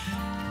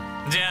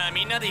じゃあ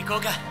みんなで行こ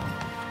うか。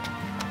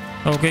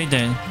 Okay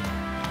then,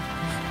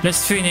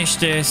 let's finish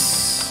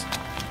this.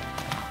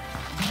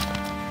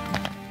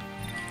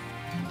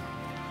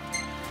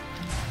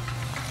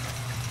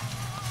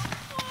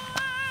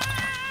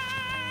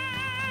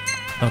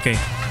 Okay.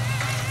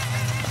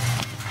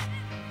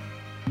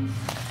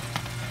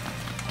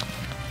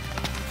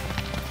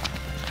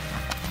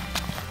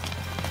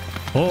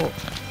 Oh.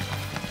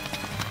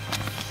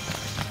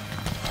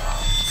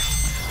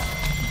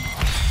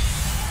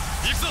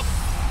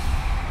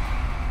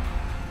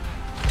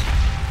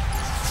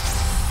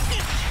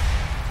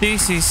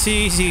 This is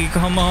easy,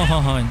 come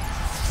on.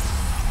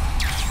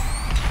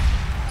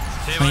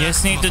 I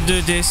just need to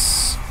do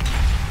this.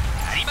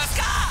 やります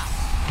か。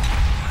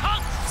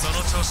その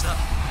調子だ。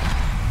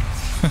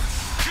くら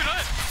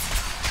え。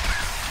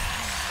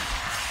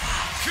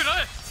く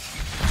らえ。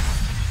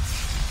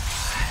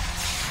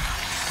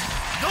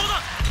どう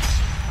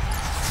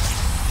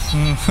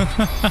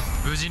だ。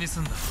無事に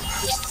済んだ。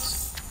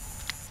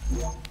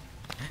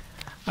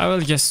 I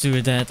will just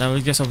do that. I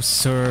will just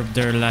observe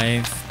their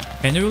life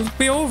and it will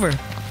be over.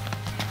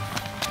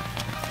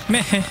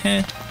 Man,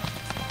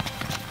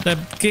 the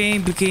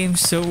game became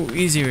so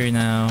easier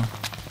now.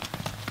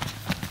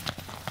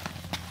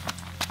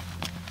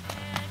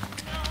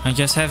 I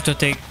just have to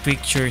take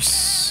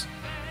pictures.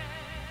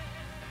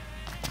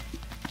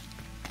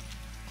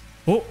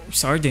 Oh,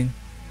 sardine.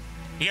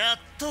 やっ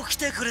と来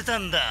てくれた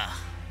んだ。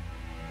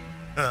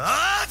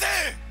あー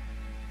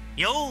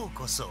で。よう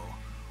こそ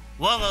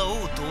我が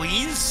王都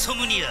インソ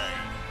ムニアへ。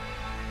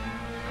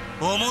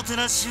おもて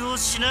なしを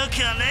しな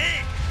きゃ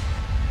ね。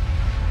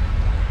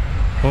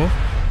 Oh?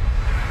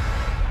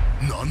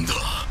 なんだ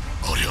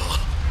ありゃ。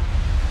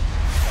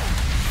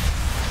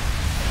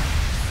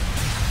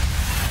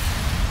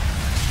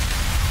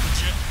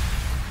じゃ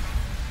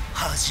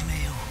始め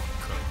よ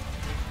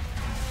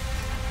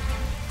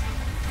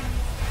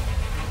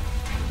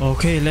うか。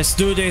 Okay, let's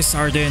do this,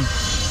 Arden.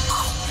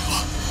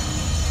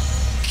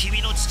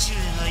 君の父上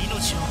が命を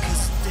削っ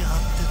て張っ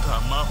てた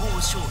魔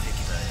法障壁だ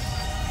よ。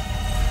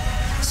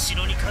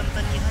城に簡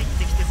単に入っ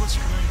てきてほし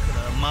くない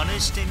から真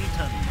似してみ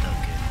たんだ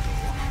け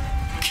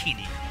ど、気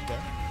に入っ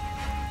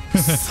た？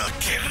ふざ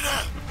ける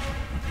な。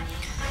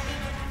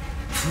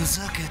ふ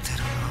ざけて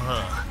るの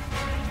は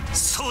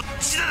そっ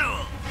ちだ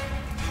ろ。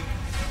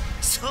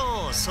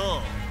そう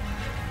そ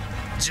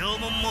う、城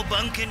門も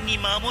番犬に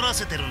守ら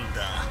せてるん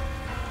だ。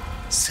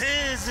せ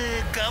いぜ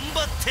い頑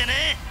張って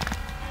ね。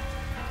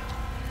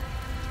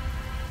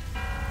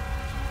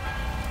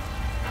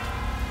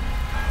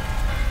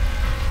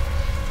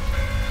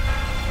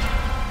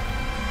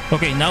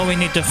 Okay, now we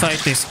need to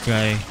fight this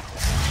guy.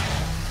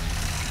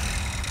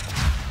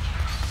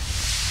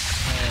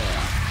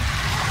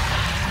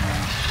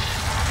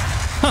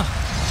 Huh.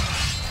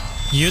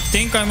 You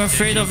think I'm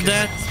afraid of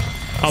that?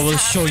 I will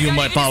show you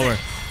my power.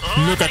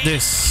 Look at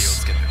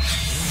this.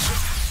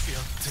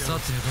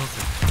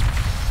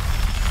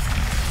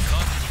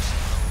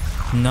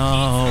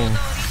 No.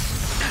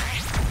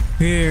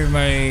 Hear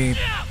my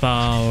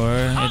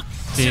power. It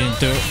didn't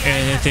do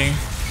anything.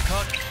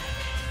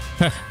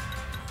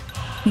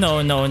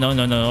 No, no, no,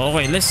 no, no.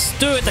 Okay, let's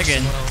do it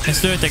again.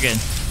 Let's do it again.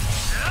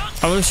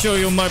 I will show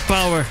you my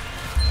power.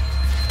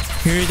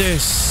 Here it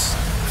is.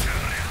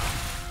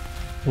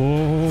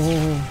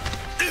 Oh.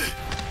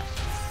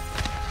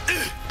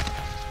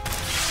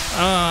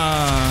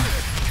 Ah.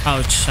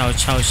 Ouch,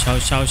 ouch, ouch,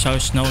 ouch, ouch,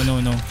 ouch. No, no,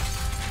 no. お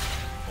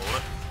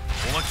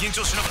前緊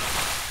張しなか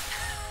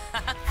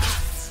っ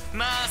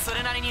まあそ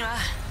れなりには。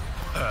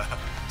た。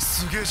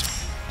すげえじゃん。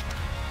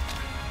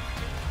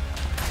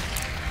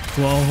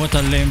 Wow, what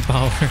a lame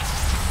power.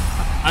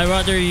 I'd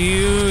rather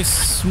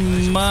use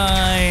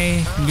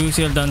my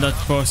Lucille than that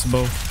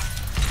crossbow.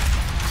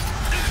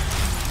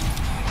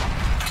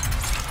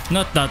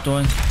 Not that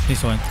one,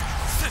 this one.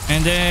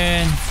 And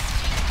then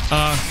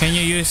can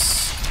you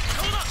use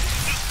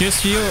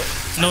you?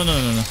 No, no,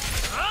 no, no.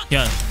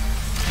 Yeah.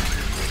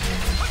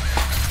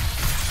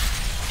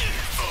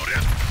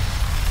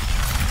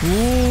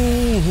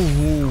 Ooh,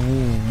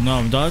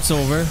 no, that's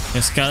over.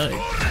 Let's get.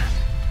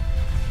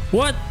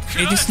 What?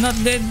 It is not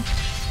dead?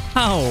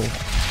 How?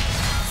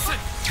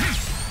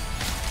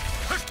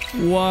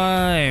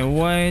 Why?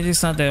 Why it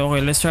is not dead?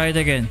 Okay, let's try it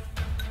again.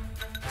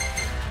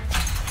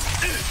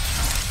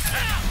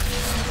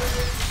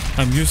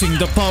 I'm using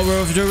the power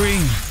of the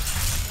ring.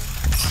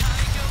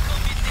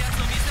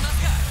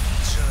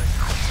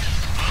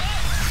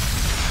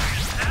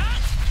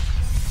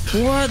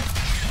 What?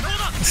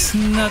 It's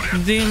not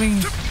dealing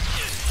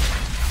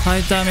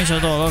high damage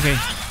at all. Okay.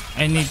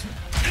 I need...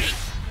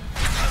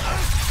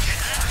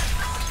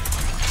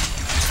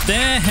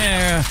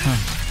 There!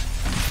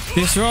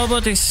 This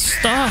robot is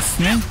tough,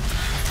 man.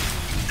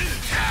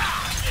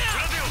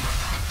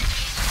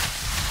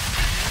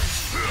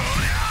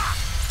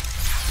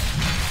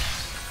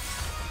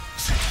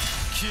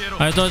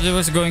 I thought it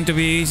was going to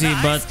be easy,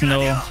 but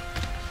no.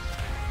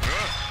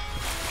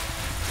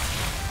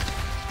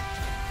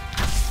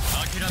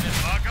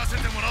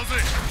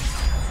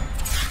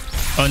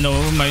 Oh no,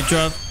 my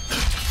drop.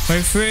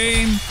 My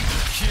frame.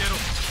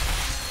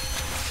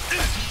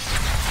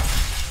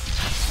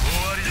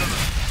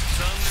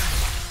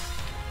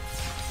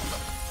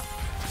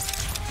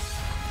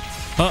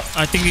 Oh,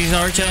 I think this is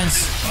our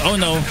chance. Oh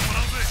no.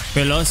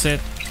 We lost it.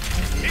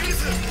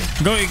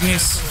 Go,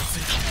 Ignis.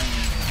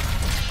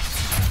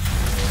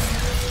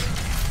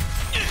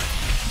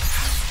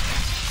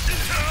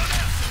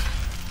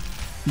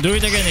 Do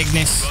it again,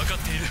 Ignis.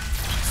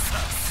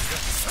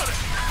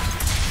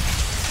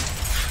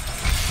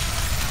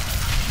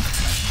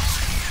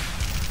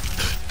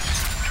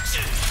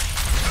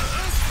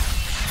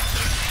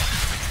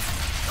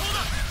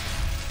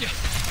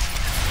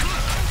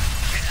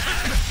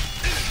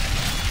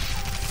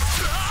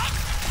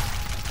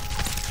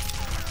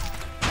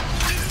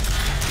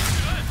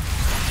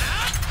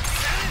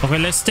 Okay,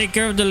 let's take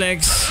care of the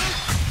legs.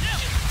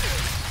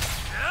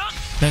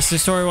 Let's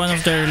destroy one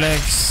of their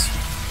legs.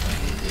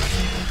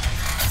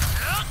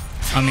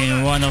 I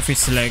mean, one of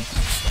its legs.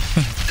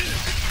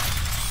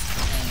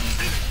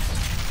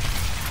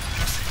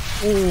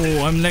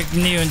 Oh, I'm like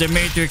Neo in the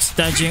Matrix,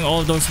 dodging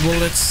all those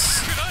bullets.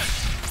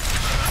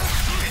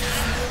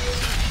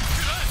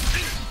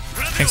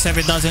 Except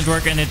it doesn't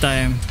work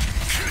anytime.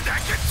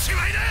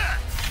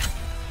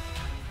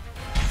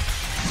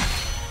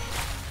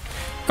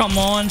 Come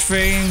on,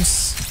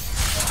 frames.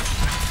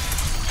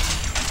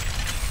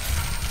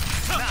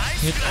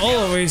 It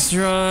always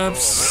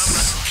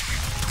drops.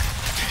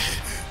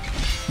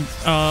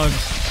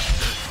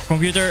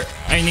 Computer,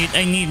 I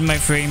need my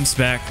frames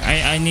back.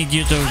 I need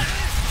you to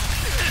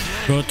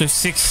go to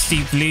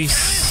 60,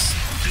 please.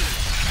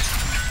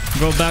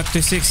 Go back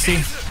to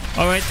 60.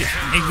 Alright,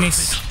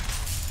 Ignis.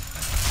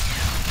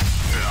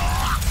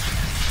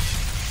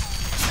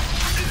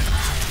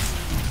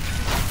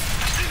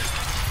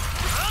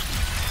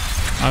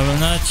 I will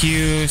not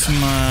use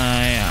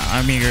my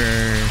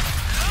Amiger.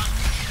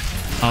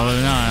 I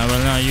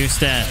will not use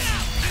that.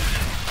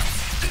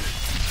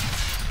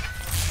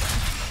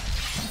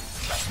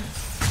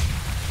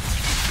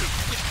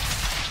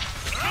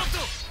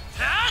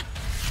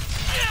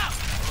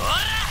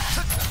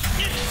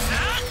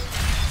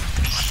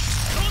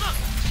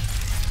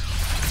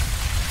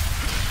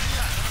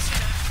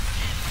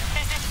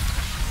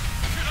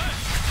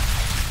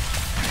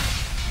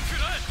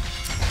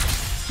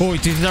 Oh,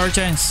 it is our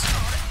chance.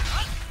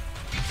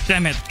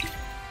 Damn it.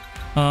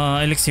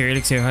 Elixir.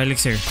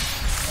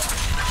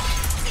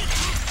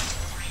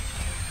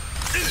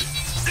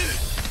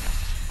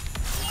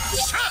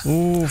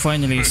 Ooh,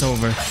 finally it's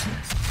over.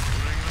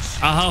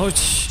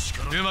 Ouch.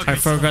 I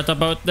forgot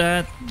about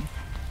that.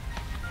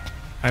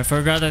 I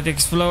forgot that it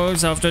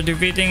explodes after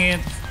defeating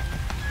it.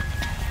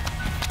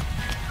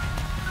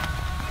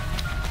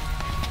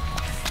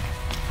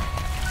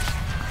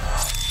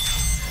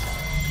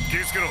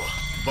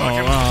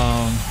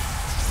 Oh,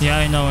 yeah,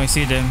 I know, I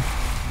see them.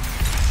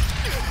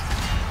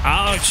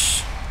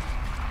 Ouch!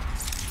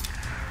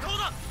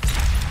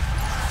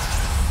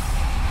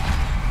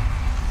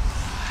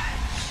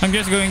 I'm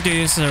just going to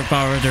use the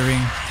power of the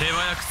ring.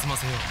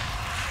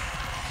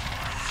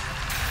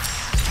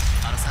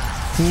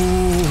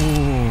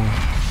 Ooh.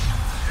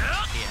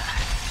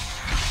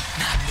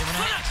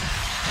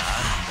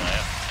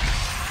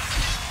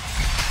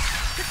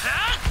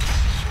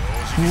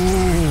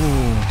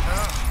 Ooh.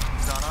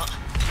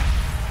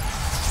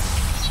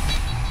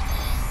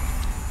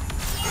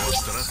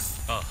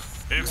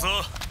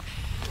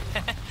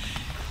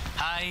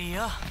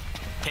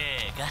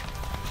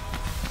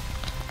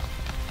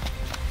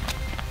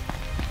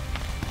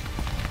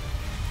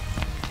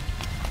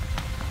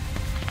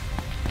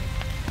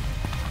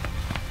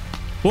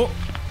 Whoa,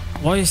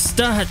 what is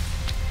that?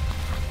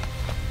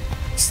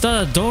 Is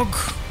that a dog?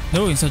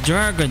 No, it's a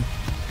dragon.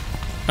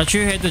 A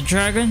three-headed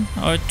dragon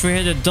or a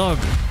three-headed dog?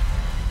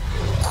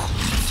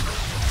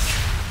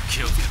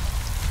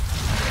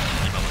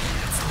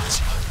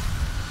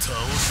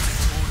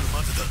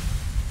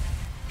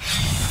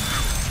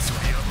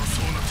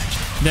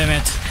 Damn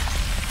it.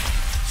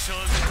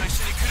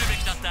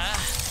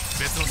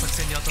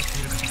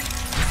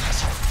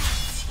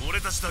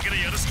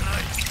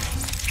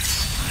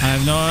 I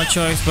have no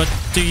choice but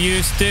to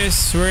use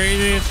this.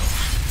 Raid it.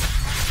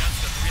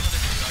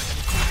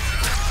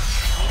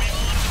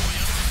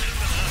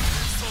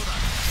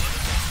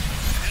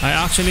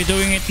 I'm actually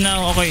doing it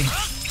now. Okay.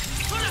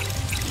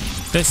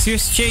 Let's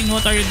use chain.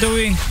 What are you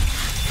doing?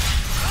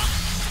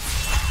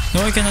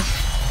 No, I cannot.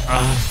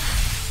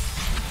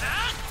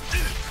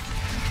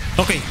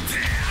 Okay.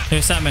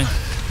 There's salmon.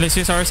 Let's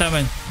use our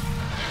salmon.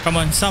 Come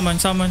on, summon.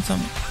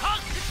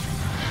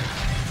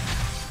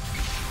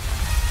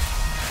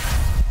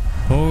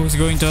 Who's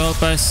going to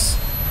help us?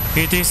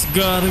 It is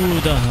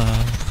Garuda.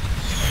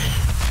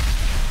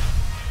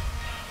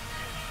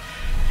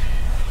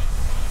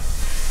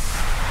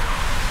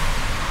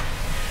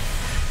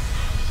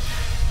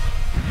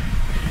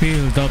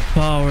 Feel the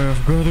power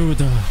of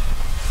Garuda.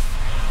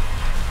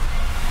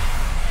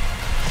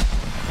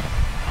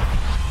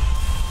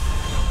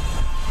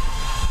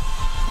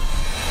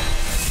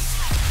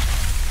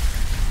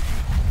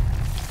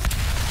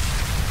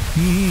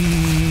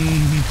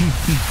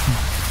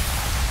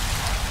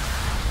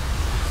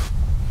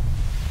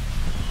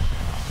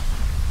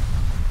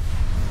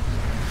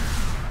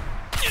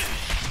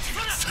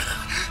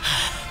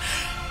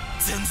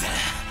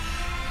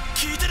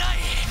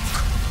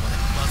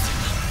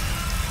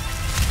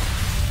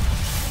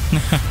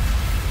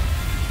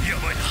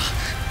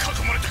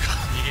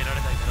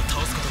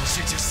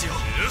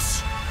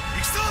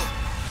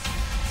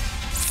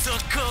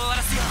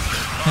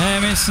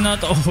 It's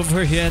not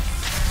over yet.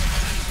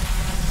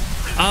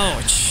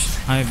 Ouch.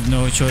 I have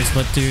no choice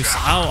but to use.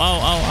 Ow, ow,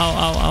 ow, ow,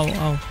 ow, ow,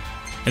 ow.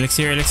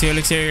 Elixir, elixir,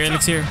 elixir,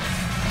 elixir.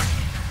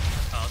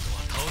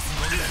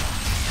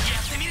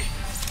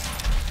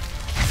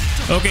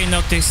 Okay,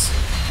 Noctis.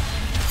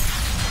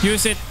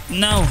 Use it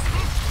now.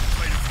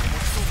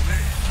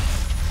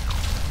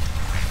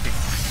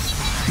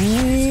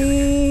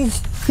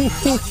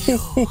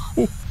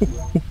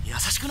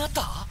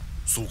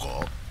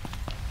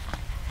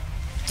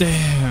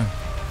 Damn.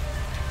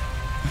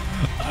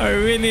 I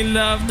really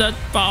love that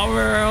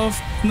power of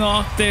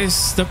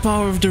Noctis, the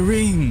power of the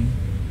ring.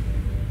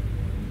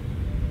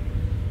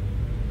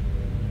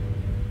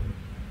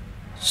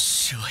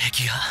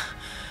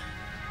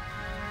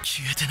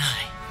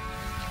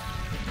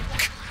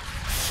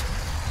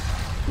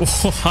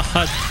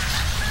 What?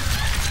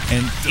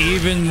 And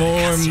even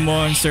more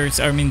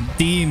monsters, I mean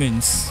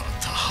demons.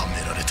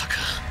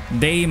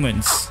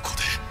 Demons.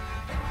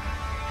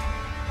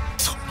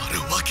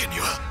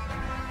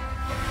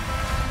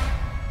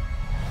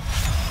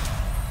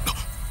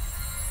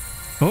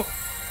 Oh,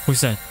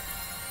 who's that?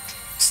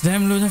 It's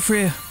damn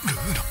Lunafreya.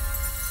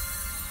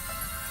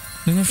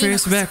 Lunafreya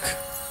is back.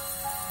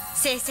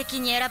 成績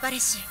に選ばれ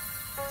し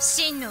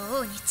真の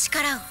王に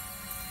力を。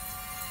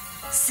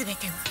すべ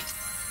ては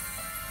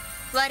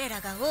我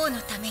らが王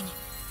のために。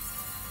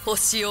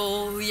星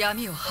を覆う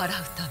闇を払う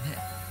ため、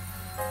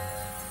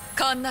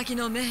カンナギ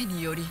の命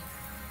により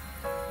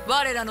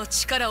我らの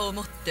力を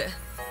もって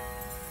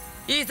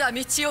いざ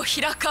道を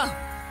開か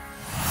ん。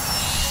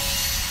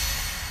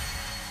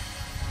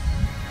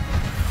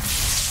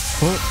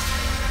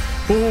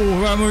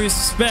Oh, Ramu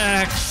is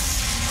back.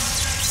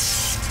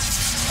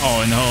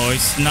 Oh no,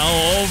 it's now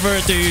over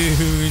to you.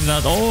 It's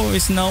not. Oh,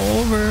 it's now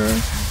over.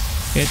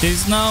 It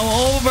is now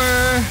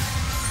over.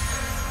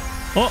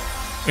 Oh,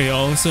 we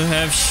also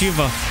have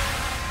Shiva,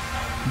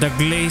 the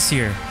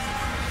glacier.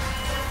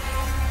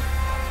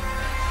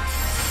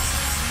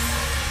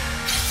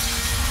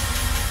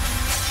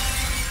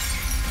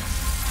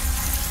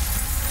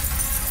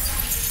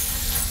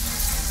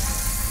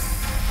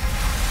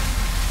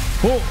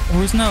 Oh,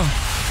 who's now?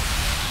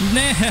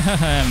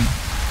 Damn!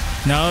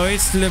 Now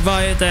it's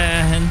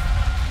Leviathan.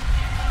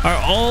 Are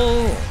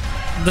all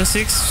the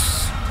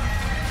 6?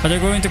 Are they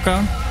going to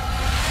come?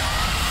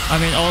 I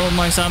mean, all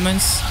my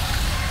summons?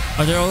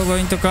 Are they all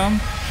going to come?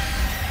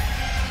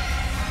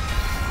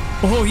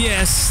 Oh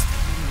yes!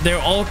 They're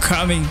all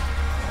coming.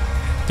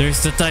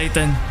 There's the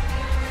Titan.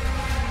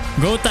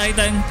 Go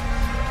Titan!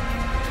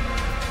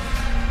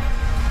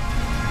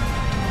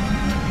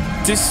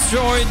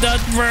 Destroy that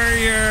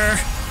barrier!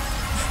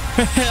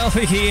 Hell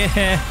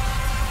yeah!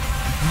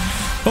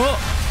 Oh!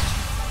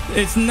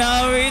 It's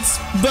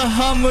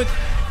Bahamut!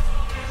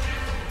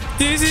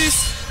 This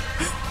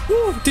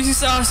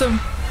is awesome!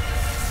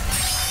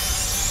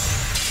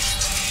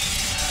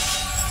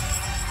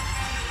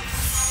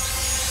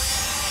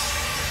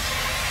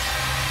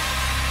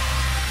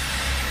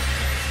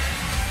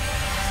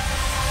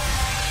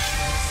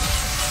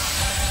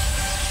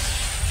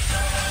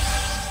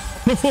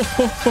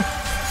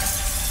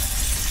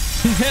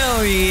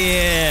 Hell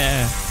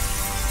yeah!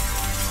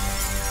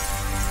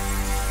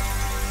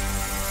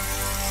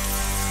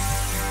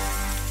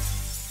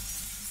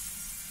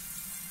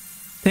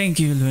 Thank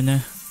you,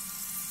 Luna.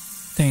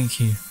 Thank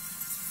you.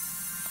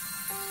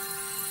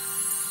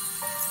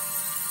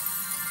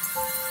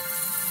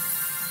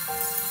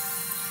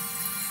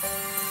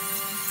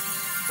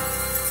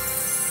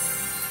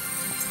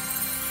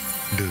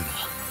 Luna.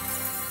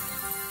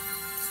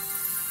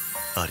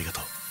 ありが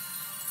とう。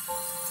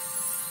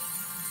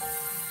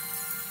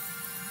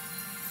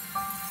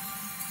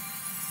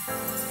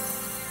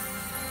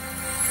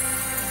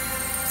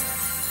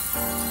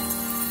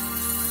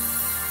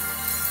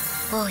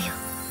王よ。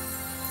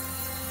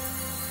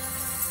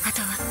あ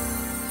とは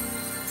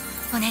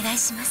お願い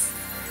します。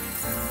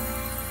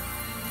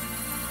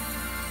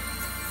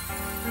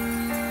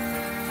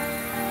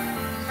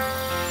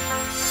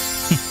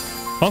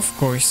Of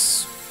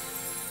course.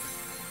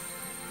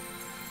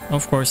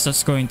 Of course,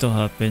 that's going to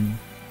happen.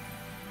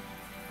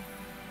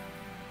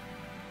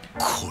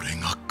 これ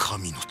が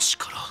神の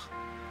力。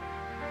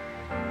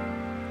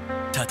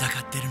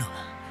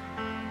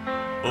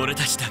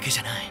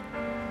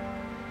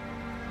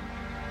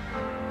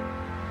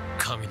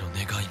神の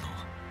願いも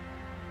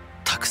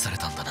託され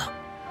たんだな。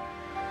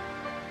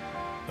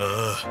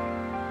あ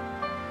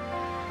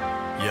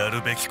あ、や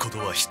るべきこと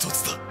は一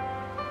つだ。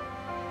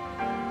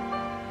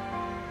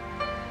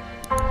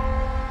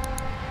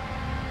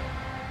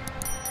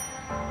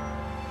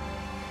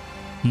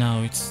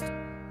Now it's